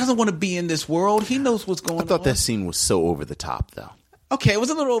he doesn't want to be in this world. He knows what's going on. I thought that scene was so over the top, though. Okay, it was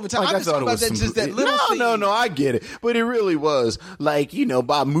a little over the top. I thought it was just that little scene. No, I get it, but it really was like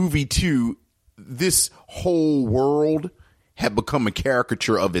by movie 2, this whole world had become a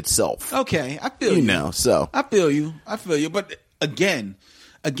caricature of itself. Okay, I feel you. So I feel you. But again,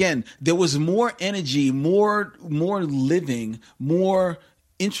 there was more energy, more living, more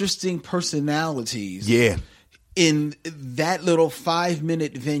interesting personalities. Yeah. In that little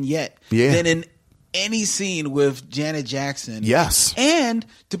 5-minute vignette. Yeah. Than in any scene with Janet Jackson. Yes. And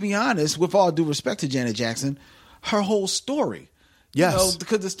to be honest, with all due respect to Janet Jackson, her whole story. Yes,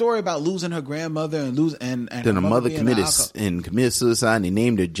 because the story about losing her grandmother and then her mother committed suicide, and they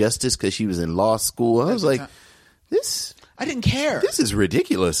named her Justice because she was in law school. I was like, this. I didn't care. This is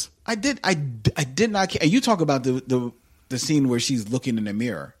ridiculous. I did not care. And you talk about the scene where she's looking in the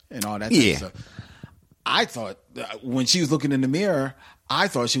mirror and all that. Yeah. Stuff. I thought when she was looking in the mirror, I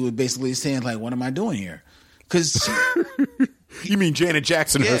thought she was basically saying like, "What am I doing here?" Because you mean Janet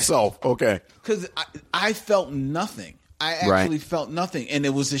Jackson herself? Okay. Because I felt nothing. I actually felt nothing, and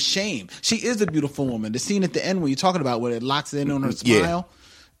it was a shame. She is a beautiful woman. The scene at the end when you're talking about where it locks in on her smile,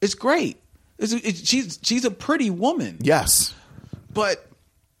 it's great. She's a pretty woman. Yes. But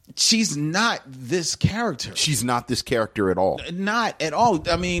she's not this character. She's not this character at all. Not at all.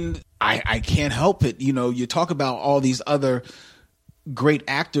 I mean, I can't help it. You talk about all these other great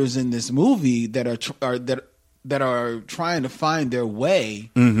actors in this movie that are trying to find their way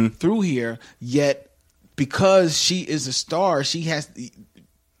through here, yet because she is a star, she has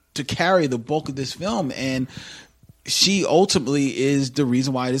to carry the bulk of this film, and she ultimately is the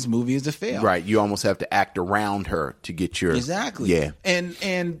reason why this movie is a fail. Right, you almost have to act around her to get your exactly. Yeah, and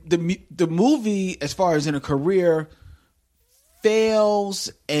the movie, as far as in a career, fails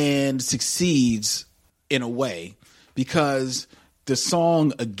and succeeds in a way because the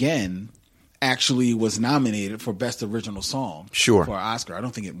song again actually was nominated for Best Original Song for an Oscar. I don't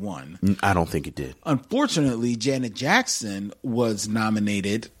think it won. I don't think it did. Unfortunately, Janet Jackson was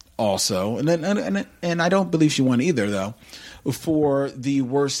nominated also, and I don't believe she won either, though, for the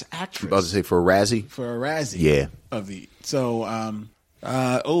worst actress. I was about to say for a Razzie? For a Razzie. Yeah. So,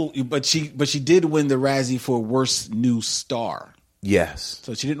 But she did win the Razzie for Worst New Star. Yes.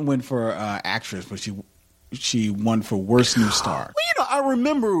 So she didn't win for actress, but she won for Worst New Star. Well, I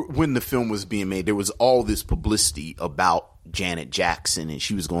remember when the film was being made, there was all this publicity about Janet Jackson, and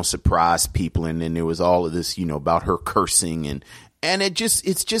she was going to surprise people, and then there was all of this, about her cursing, and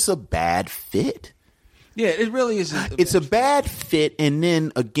it's just a bad fit. Yeah, it really is. It's a bad fit, and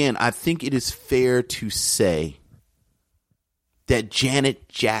then again, I think it is fair to say that Janet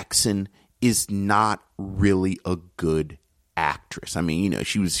Jackson is not really a good actress. I mean,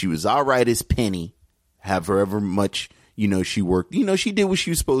 she was all right as Penny, however much she worked. She did what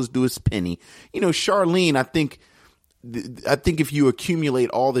she was supposed to do as Penny. Charlene, I think if you accumulate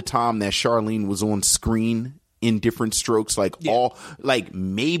all the time that Charlene was on screen in different strokes,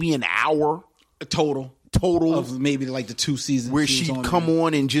 maybe an hour total of maybe like the 2 seasons where she'd come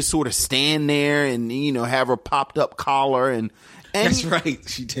on and just sort of stand there and have her popped up collar and that's right,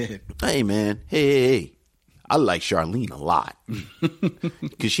 she did. Hey man, hey. I like Charlene a lot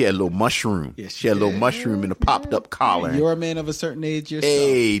because she had a little mushroom. Yes, she had a little mushroom in a popped up collar. You're a man of a certain age yourself.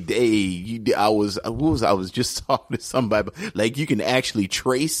 I was just talking to somebody. Like, you can actually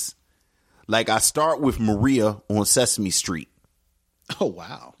trace. Like, I start with Maria on Sesame Street. Oh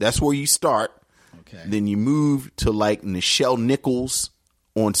wow, that's where you start. Okay, then you move to like Nichelle Nichols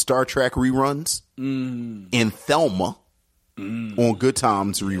on Star Trek reruns, and Thelma on Good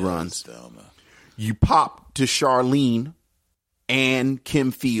Times reruns. Yes, Thelma. You pop to Charlene and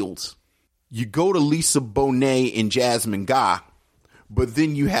Kim Fields. You go to Lisa Bonet and Jasmine Guy, but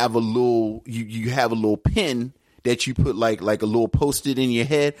then you have a little you have a little pin that you put like a little post-it in your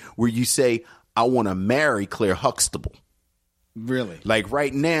head where you say, "I want to marry Claire Huxtable." Really? Like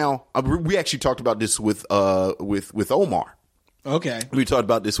right now, we actually talked about this with Omar. Okay. We talked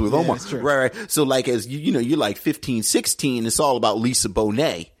about this with Omar. That's true. Right. So like as you're like 15, 16, it's all about Lisa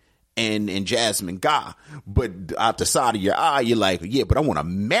Bonet and Jasmine Guy. But out the side of your eye, you're like, yeah, but I want to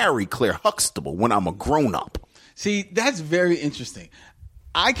marry Claire Huxtable when I'm a grown up. See, that's very interesting.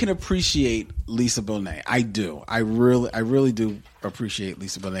 I can appreciate Lisa Bonet. I do. I really do appreciate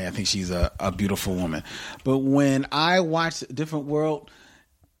Lisa Bonet. I think she's a beautiful woman. But when I watched A Different World,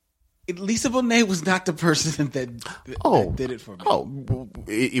 Lisa Bonet was not the person that did it for me. Oh,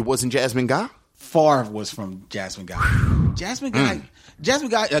 it wasn't Jasmine Guy? Far was from Jasmine Guy. Jasmine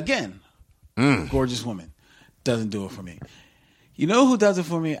Guy, again, gorgeous woman. Doesn't do it for me. You know who does it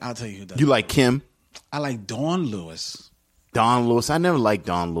for me? I'll tell you who does it. You like Kim? I like Dawn Lewis. Dawn Lewis? I never liked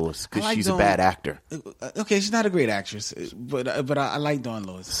Dawn Lewis because she's a bad actor. Okay, she's not a great actress, but I like Dawn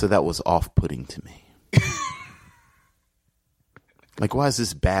Lewis. So that was off-putting to me. Like, why is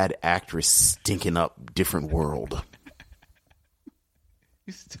this bad actress stinking up Different World?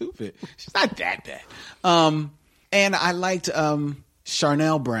 You're stupid. She's not that bad. And I liked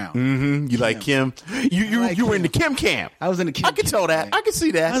Charnel Brown. Mm-hmm. You like Kim? You were in the Kim camp. I was in the Kim camp. I can tell that. I can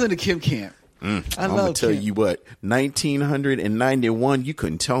see that. I was in the Kim camp. I'm going to tell you what, 1991, you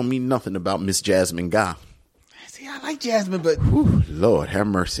couldn't tell me nothing about Miss Jasmine Guy. See, I like Jasmine, but... Whew, Lord, have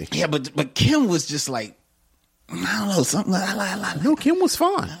mercy. Yeah, but Kim was just like, I don't know, something I like. No, Kim was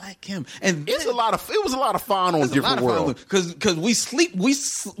fine. I like Kim. And it was a lot of fun on Different World. Because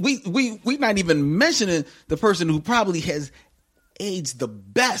we not even mentioning the person who probably has aged the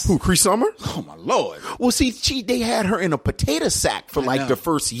best. Who, Cree Summer? Oh my Lord. Well, see, they had her in a potato sack for like the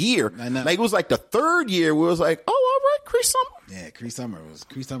first year. I know. Like it was like the third year where it was like, oh, all right, Cree Summer. Yeah, Cree Summer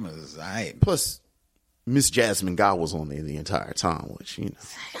was all right. Plus, Miss Jasmine Guy was on there the entire time, which,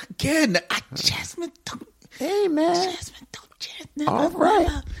 Again, Jasmine don't. Hey, man. Jasmine don't. All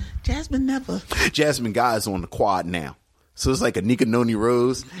right. Jasmine never. Jasmine Guy is on the quad now. So it's like a Nika Noni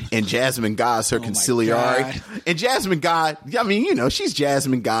Rose, and Jasmine Guy is her conciliary. And Jasmine Guy, I mean, she's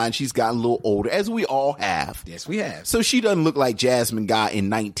Jasmine Guy, and she's gotten a little older, as we all have. Yes, we have. So she doesn't look like Jasmine Guy in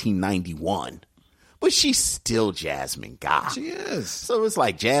 1991. But she's still Jasmine Guy. She is. So it's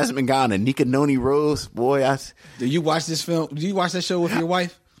like Jasmine Guy and a Nika Noni Rose. Boy, Do you watch this film? Do you watch that show with your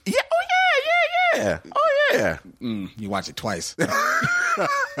wife? Yeah. Oh, yeah. Oh, yeah. You watch it twice.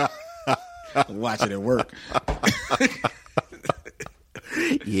 Watch it at work.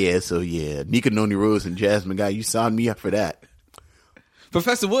 Yeah. Nika Noni Rose and Jasmine Guy, you signed me up for that.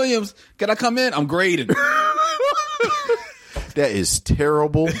 Professor Williams, can I come in? I'm grading. That is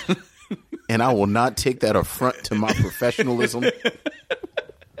terrible. And I will not take that affront to my professionalism.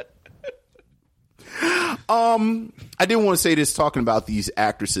 I did want to say this talking about these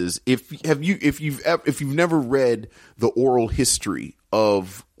actresses. If you've never read the oral history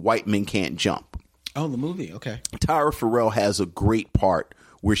of White Men Can't Jump. Oh, the movie. Okay. Tyra Farrell has a great part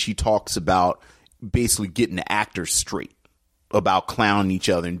where she talks about basically getting the actors straight about clowning each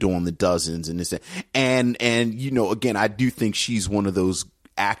other and doing the dozens and this and you know, again, I do think she's one of those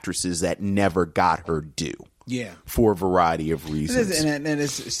actresses that never got her due. Yeah, for a variety of reasons. And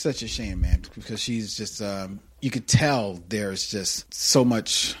it's such a shame, man, because she's just you could tell there's just so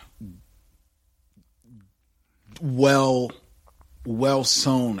much well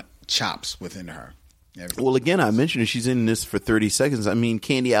sewn chops within her. Well, again, I mentioned she's in this for 30 seconds. I mean,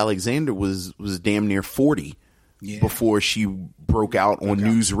 Candy Alexander was damn near 40 before she broke out on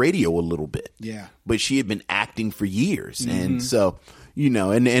news radio a little bit. Yeah. But she had been acting for years. Mm-hmm. And so, you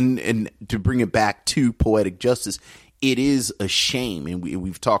know, and to bring it back to Poetic Justice, it is a shame, and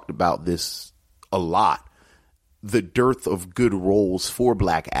we've talked about this a lot, the dearth of good roles for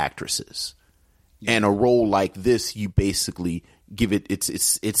black actresses. Yeah. And a role like this, you basically give it,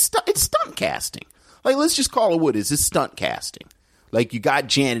 it's stunt casting. Like, let's just call it what it is. It's stunt casting. Like, you got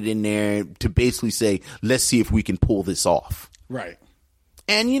Janet in there to basically say, let's see if we can pull this off. Right.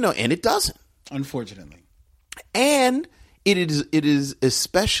 And, you know, and it doesn't. Unfortunately. And it is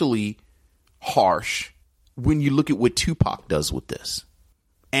especially harsh when you look at what Tupac does with this.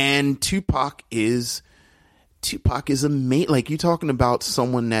 And Tupac is amazing. Like, you're talking about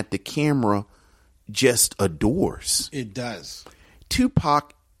someone that the camera just adores. It does.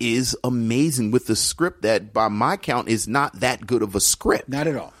 Tupac is amazing with the script that, by my count, is not that good of a script. Not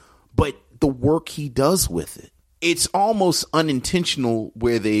at all. But the work he does with it. It's almost unintentional,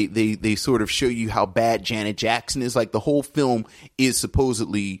 where they sort of show you how bad Janet Jackson is. Like, the whole film is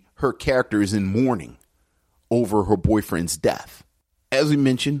supposedly her character is in mourning over her boyfriend's death. As we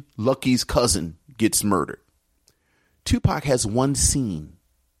mentioned, Lucky's cousin gets murdered. Tupac has one scene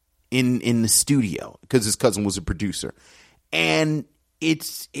in the studio because his cousin was a producer. And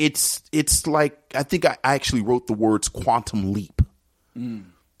it's like, I think I actually wrote the words quantum leap. Mm.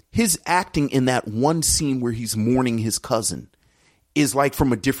 His acting in that one scene where he's mourning his cousin is like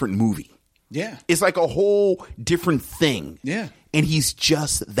from a different movie. Yeah. It's like a whole different thing. Yeah. And he's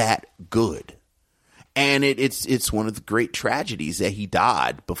just that good. And it's one of the great tragedies that he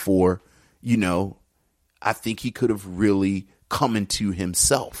died before, you know, I think he could have really come into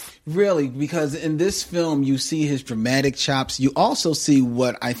himself. Really, because in this film, you see his dramatic chops. You also see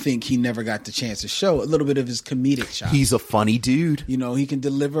what I think he never got the chance to show, a little bit of his comedic chops. He's a funny dude. You know, he can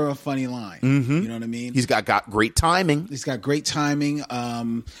deliver a funny line. Mm-hmm. You know what I mean? He's got great timing. He's got great timing.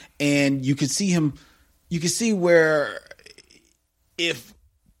 And you can see him, you can see where if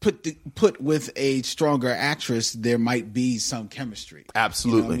put with a stronger actress, there might be some chemistry.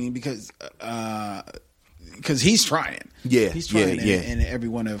 Absolutely. You know what I mean? Because he's trying. Yeah. He's trying in every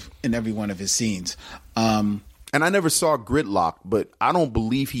one of his scenes. And I never saw Gridlock, but I don't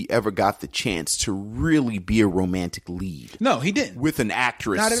believe he ever got the chance to really be a romantic lead. No, he didn't. With an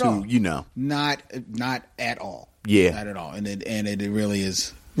actress not at all. You know. Not at all. Yeah. Not at all. And it really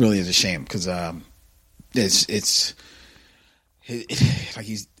is a shame, because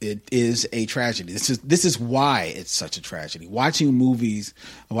it is a tragedy. This is why it's such a tragedy.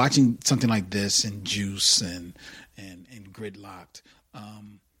 Watching something like this and Juice and Gridlocked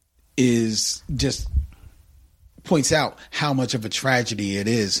is just points out how much of a tragedy it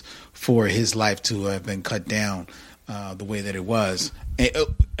is for his life to have been cut down the way that it was.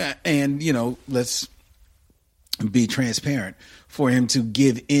 And you know, let's be transparent, for him to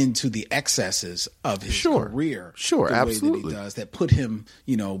give in to the excesses of his career. Sure, the absolutely. way that he does, that put him,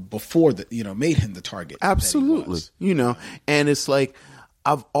 you know, before the, you know, made him the target. Absolutely. You know, and it's like,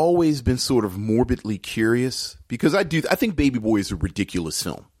 I've always been sort of morbidly curious, because I think Baby Boy is a ridiculous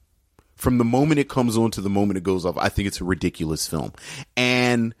film. From the moment it comes on to the moment it goes off, I think it's a ridiculous film.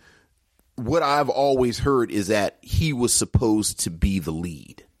 And what I've always heard is that he was supposed to be the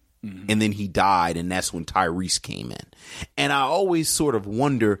lead. Mm-hmm. And then he died, and that's when Tyrese came in. And I always sort of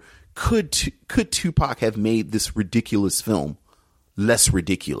wonder, could Tupac have made this ridiculous film less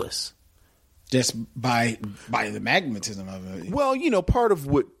ridiculous? Just by the magnetism of it. Well, you know, part of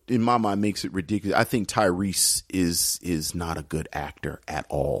what in my mind makes it ridiculous, I think Tyrese is not a good actor at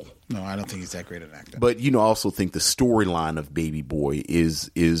all. No, I don't think he's that great an actor. But, you know, I also think the storyline of Baby Boy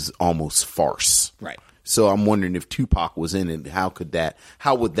is almost farce. Right. So I'm wondering, if Tupac was in it, how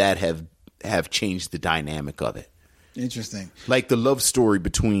would that have changed the dynamic of it? Interesting. Like the love story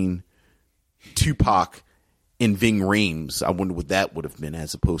between Tupac and Ving Rhames. I wonder what that would have been,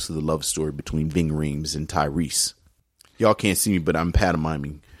 as opposed to the love story between Ving Rhames and Tyrese. Y'all can't see me, but I'm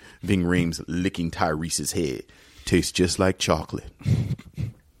pantomiming Ving Rhames licking Tyrese's head. Tastes just like chocolate.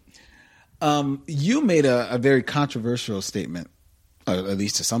 You made a very controversial statement, at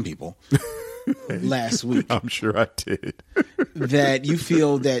least to some people, last week. I'm sure I did. that you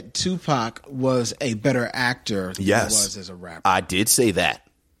feel that Tupac was a better actor than he was as a rapper. I did say that.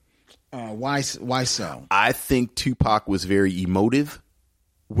 Why so? I think Tupac was very emotive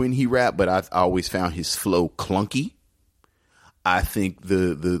when he rapped, but I always found his flow clunky. I think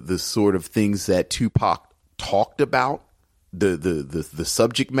the sort of things that Tupac talked about, the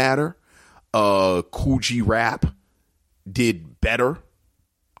subject matter, Kool G Rap did better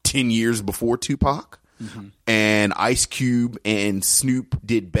 10 years before Tupac. Mm-hmm. And Ice Cube and Snoop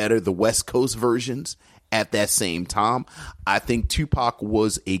did better, the West Coast versions, at that same time. I think Tupac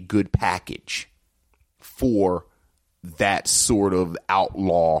was a good package for that sort of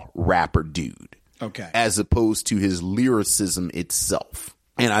outlaw rapper dude. Okay. As opposed to his lyricism itself.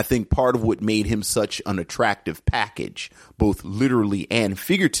 And I think part of what made him such an attractive package, both literally and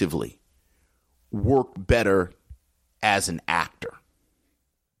figuratively, worked better as an actor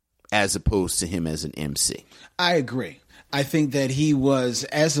as opposed to him as an MC. I agree. I think that he was,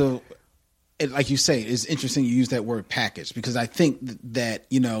 like you say, it's interesting you use that word package, because I think that,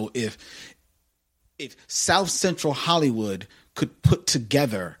 if South Central Hollywood could put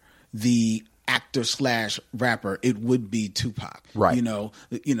together the actor / rapper, it would be Tupac. Right.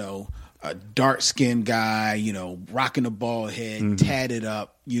 A dark skinned guy, rocking a bald head, tatted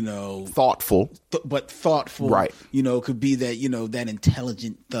up, thoughtful, but thoughtful. Right. Could be that, that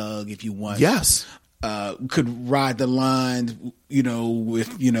intelligent thug, if you want. Yes. Could ride the line, with,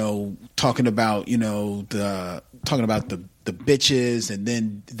 talking about the bitches, and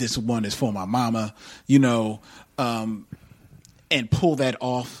then this one is for my mama, and pull that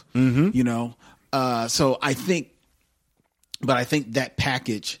off, so I think that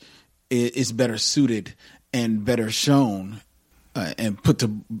package is better suited and better shown and put to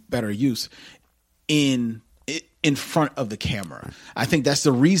better use in front of the camera. I think that's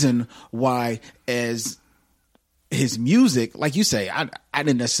the reason why, as his music, like you say, I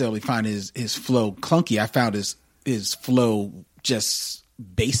didn't necessarily find his flow clunky. I found his flow just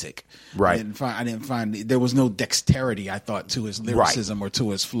basic. Right. I didn't find there was no dexterity, I thought, to his lyricism or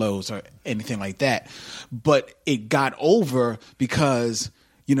to his flows or anything like that. But it got over because,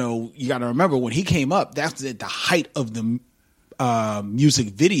 you got to remember when he came up, that's at the height of the music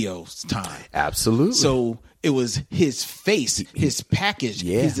videos time. Absolutely. So it was his face, his package,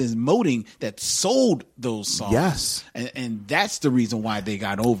 his emoting that sold those songs. Yes. And that's the reason why they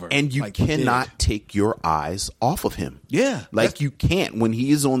got over. And you cannot take your eyes off of him. Yeah. Like you can't. When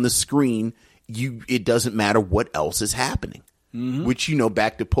he is on the screen, it doesn't matter what else is happening. Mm-hmm. Which,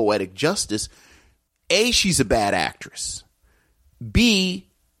 back to Poetic Justice, A, she's a bad actress. B,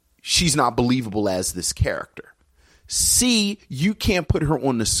 she's not believable as this character. C, you can't put her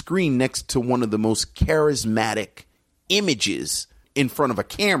on the screen next to one of the most charismatic images in front of a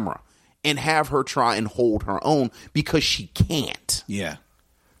camera and have her try and hold her own, because she can't. Yeah.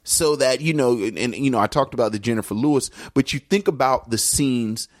 So that, I talked about the Jennifer Lewis, but you think about the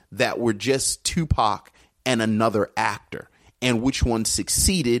scenes that were just Tupac and another actor, and which ones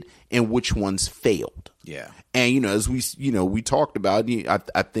succeeded and which ones failed. Yeah. And, as we talked about,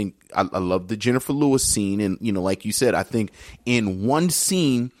 I think I love the Jennifer Lewis scene. And, like you said, I think in one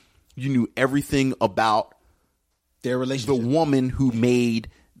scene, you knew everything about their relationship, the woman who made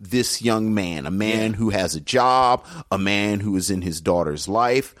this young man, a man who has a job, a man who is in his daughter's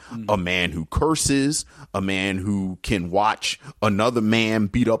life, a man who curses, a man who can watch another man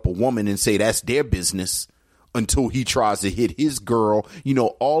beat up a woman and say that's their business until he tries to hit his girl.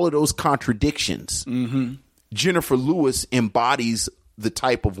 All of those contradictions. Mm-hmm. Jennifer Lewis embodies the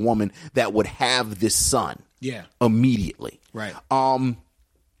type of woman that would have this son. Yeah. Immediately. Right. The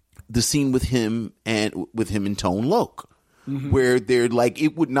scene with him and Tone Loc, where they're like,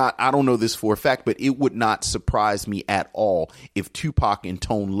 it would not, I don't know this for a fact, but it would not surprise me at all if Tupac and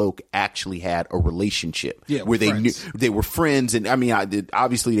Tone Loc actually had a relationship where they knew they were friends. And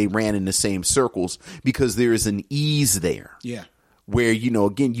obviously they ran in the same circles, because there is an ease there. Yeah. Where,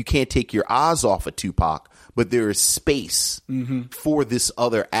 again, you can't take your eyes off of Tupac, but there is space for this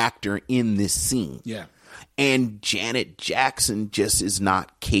other actor in this scene. Yeah. And Janet Jackson just is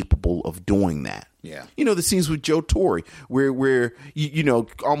not capable of doing that. Yeah. The scenes with Joe Torre, where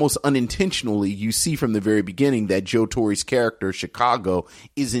almost unintentionally, you see from the very beginning that Joe Torre's character, Chicago,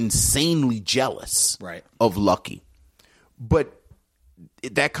 is insanely jealous of Lucky. But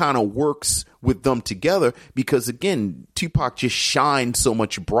that kind of works with them together because, again, Tupac just shines so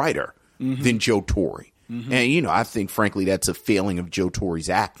much brighter than Joe Torre. Mm-hmm. And, I think, frankly, that's a failing of Joe Torre's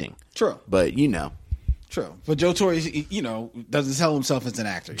acting. True. But, True. But Joe Torre, doesn't sell himself as an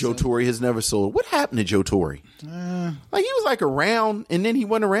actor. Joe Torre has never sold. What happened to Joe Torre? He was around, and then he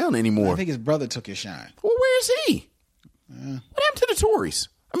wasn't around anymore. I think his brother took his shine. Well, where is he? What happened to the Tories?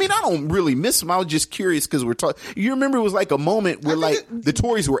 I mean, I don't really miss them. I was just curious because we're talking. You remember it was like a moment where like the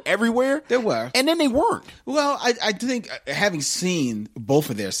Tories were everywhere. They were. And then they weren't. Well, I think having seen both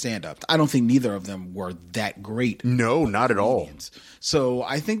of their stand-ups, I don't think neither of them were that great. No, not at all. So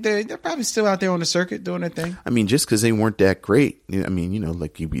I think they're probably still out there on the circuit doing their thing. I mean, just because they weren't that great. I mean, you know,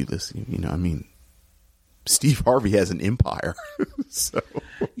 like you be this, you know, I mean, Steve Harvey has an empire. So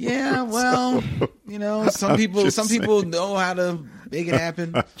yeah, well, you know, some people know how to make it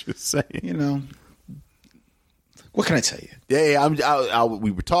happen. I'm just saying. You know, what can I tell you? Yeah,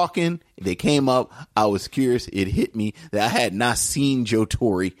 we were talking. They came up. I was curious. It hit me that I had not seen Joe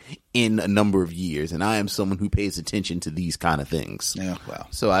Torre in a number of years, and I am someone who pays attention to these kind of things. Yeah, well,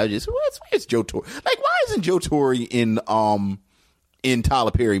 so I just where's Joe Torre? Like, why isn't Joe Torre in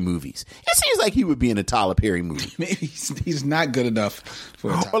Tyler Perry movies? It seems like he would be in a Tyler Perry movie. Maybe he's not good enough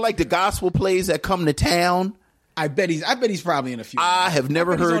for a or like the gospel plays that come to town. I bet he's probably in a few. I have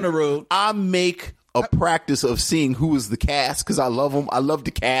never heard. He's on the road. I make a practice of seeing who is the cast because I love them. I love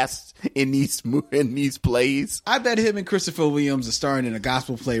the cast in these plays. I bet him and Christopher Williams are starring in a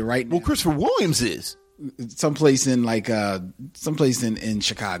gospel play right now. Well, Christopher Williams is someplace in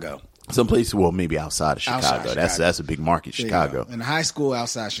Chicago. Someplace, well, maybe outside of Chicago. That's a big market, Chicago. In high school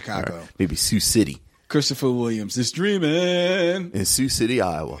outside Chicago. Right. Maybe Sioux City. Christopher Williams is dreaming. In Sioux City,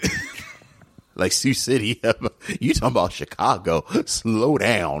 Iowa. Like Sioux City. You talking about Chicago. Slow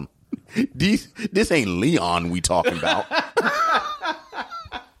down. This ain't Leon we talking about.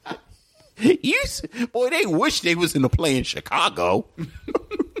 Boy, they wish they was in a play in Chicago.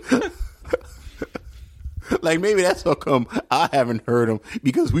 Like, maybe that's how come I haven't heard them,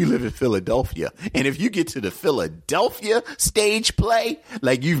 because we live in Philadelphia. And if you get to the Philadelphia stage play,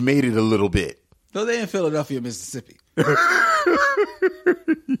 like, you've made it a little bit. No, they're in Philadelphia, Mississippi.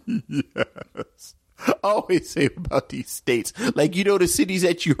 Yes. I always say about these states, like, you know, the cities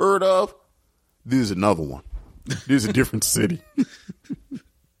that you heard of, there's another one. There's a different city.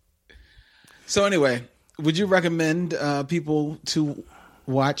 So anyway, would you recommend people to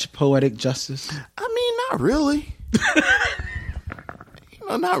watch Poetic Justice? I mean, not really.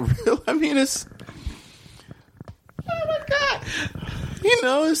 Not really. I mean, it's... Oh, my God. You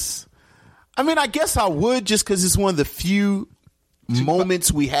know, it's... I mean, I guess I would, just because it's one of the few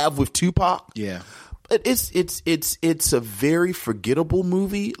moments we have with Tupac. Yeah. But it's a very forgettable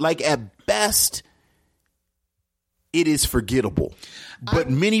movie. Like, at best, it is forgettable. But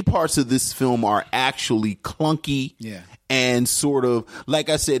many parts of this film are actually clunky. Yeah. And sort of, like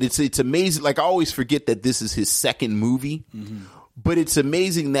I said, it's amazing. Like, I always forget that this is his second movie. Mm-hmm. But it's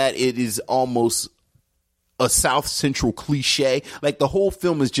amazing that it is almost a South Central cliche. Like, the whole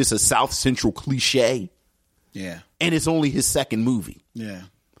film is just a South Central cliche. Yeah. And it's only his second movie. Yeah.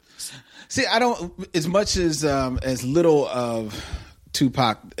 See, I don't, as much as little of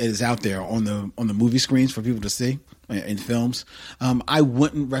Tupac is out there on the movie screens for people to see in films, I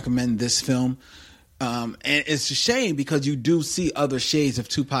wouldn't recommend this film. And it's a shame because you do see other shades of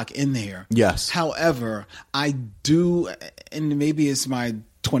Tupac in there. Yes. However, I do, and maybe it's my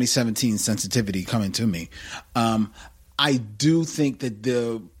 2017 sensitivity coming to me. I do think that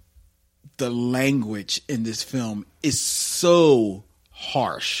the language in this film is so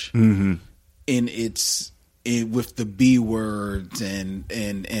harsh in with the B words and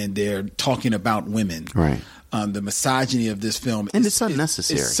they're talking about women. Right. The misogyny of this film it's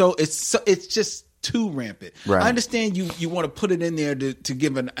unnecessary. It's just too rampant. Right. I understand you want to put it in there to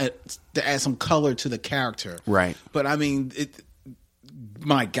give to add some color to the character. Right. But I mean,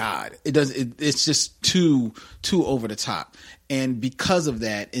 my God, it's just too over the top. And because of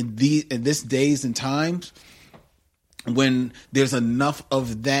that, in this days and times, when there's enough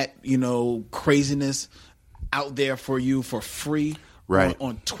of that, craziness out there for you for free, right,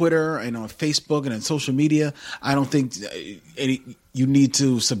 on Twitter and on Facebook and on social media, I don't think you need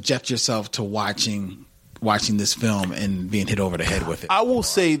to subject yourself to watching this film and being hit over the head with it. I will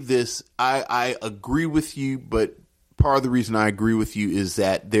say this: I agree with you, but part of the reason I agree with you is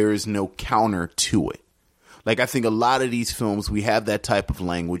that there is no counter to it. Like, I think a lot of these films, we have that type of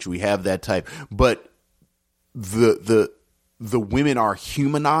language, we have that type, but the women are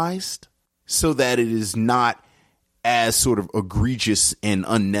humanized so that it is not as sort of egregious and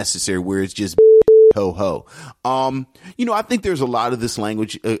unnecessary where it's just ho ho. I think there's a lot of this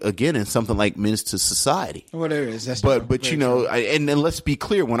language again in something like Menace to Society. Well, there is. That's but and let's be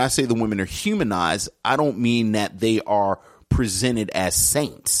clear, when I say the women are humanized, I don't mean that they are presented as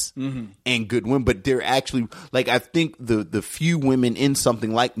saints and good women, but they're actually, like, I think the few women in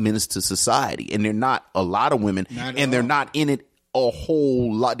something like Menace to Society, and they're not a lot of women, and they're not in it a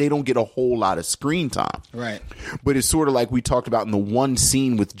whole lot. They don't get a whole lot of screen time. Right. But it's sort of like we talked about in the one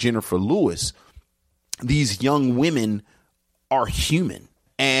scene with Jennifer Lewis. These young women are human.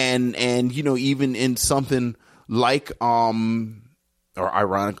 And even in something like,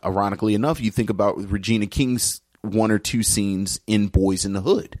 ironically enough, you think about Regina King's one or two scenes in Boys in the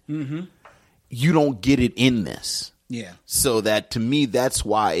Hood. Mm-hmm. You don't get it in this. Yeah. So that, to me, that's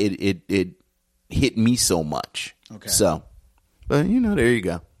why it hit me so much. Okay. So, but there you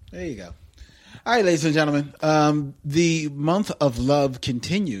go. There you go. All right, ladies and gentlemen, the month of love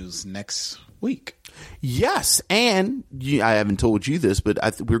continues next week. Yes, and I haven't told you this, but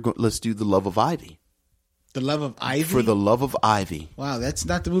let's do The Love of Ivy. The Love of Ivy? For The Love of Ivy. Wow, that's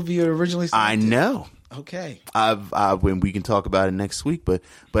not the movie you originally selected. I know. Okay. When we can talk about it next week, but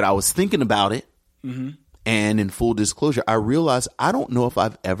I was thinking about it, and in full disclosure, I realized I don't know if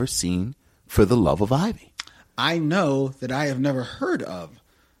I've ever seen For the Love of Ivy. I know that I have never heard of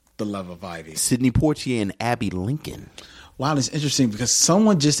The Love of Ivy. Sidney Poitier and Abby Lincoln. Wow, it's interesting because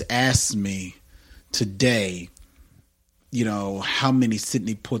someone just asked me today, how many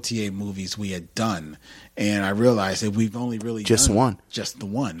Sidney Poitier movies we had done, and I realized that we've only really just done just the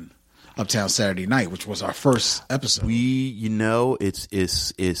one, Uptown Saturday Night, which was our first episode.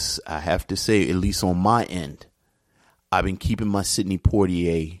 It's I have to say, at least on my end, I've been keeping my Sidney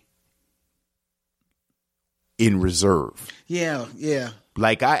Poitier in reserve. Yeah.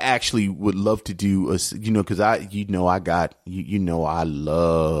 Like, I actually would love to do because I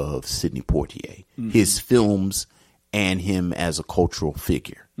love Sidney Poitier, his films, and him as a cultural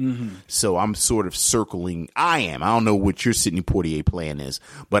figure. Mm-hmm. So I'm sort of circling. I don't know what your Sidney Poitier plan is,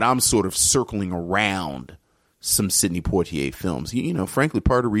 but I'm sort of circling around some Sidney Poitier films. Frankly,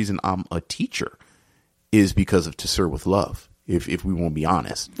 part of the reason I'm a teacher is because of To Serve with Love. If we won't be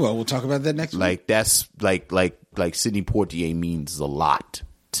honest. Well, we'll talk about that next week. Like, that's like Sidney Poitier means a lot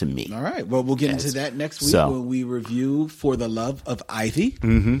to me. All right. Well, we'll get into that next week when we review For the Love of Ivy,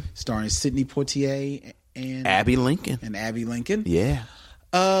 starring Sidney Poitier and Abby Lincoln. Yeah.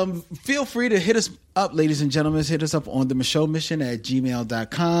 Feel free to hit us up, ladies and gentlemen. Hit us up on the Micheaux Mission at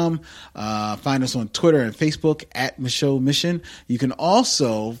gmail.com. Find us on Twitter and Facebook at Micheaux Mission. You can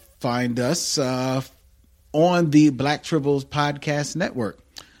also find us on the Black Tribbles Podcast Network.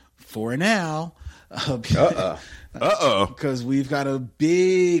 For now. Because we've got a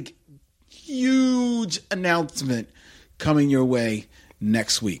big, huge announcement coming your way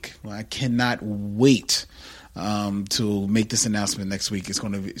next week. Well, I cannot wait to make this announcement next week. It's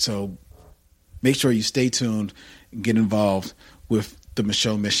going to be so. Make sure you stay tuned and get involved with the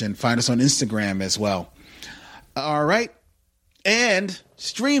Micheaux Mission. Find us on Instagram as well. All right, and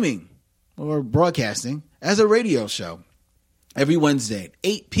streaming or broadcasting as a radio show every Wednesday at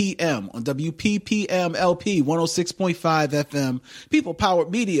 8 p.m. on WPPM LP 106.5 FM, People Powered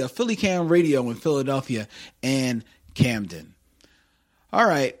Media, Philly Cam Radio in Philadelphia and Camden. All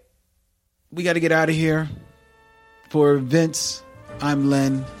right, we got to get out of here. For Vince, I'm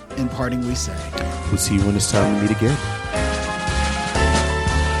Len, and parting we say. We'll see you when it's time to meet again.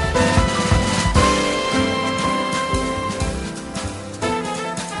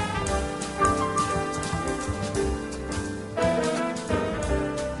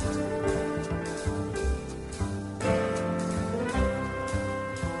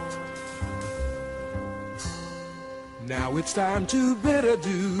 Now it's time to bid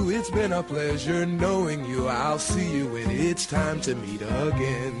adieu. It's been a pleasure knowing you. I'll see you when it's time to meet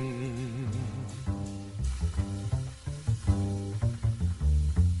again.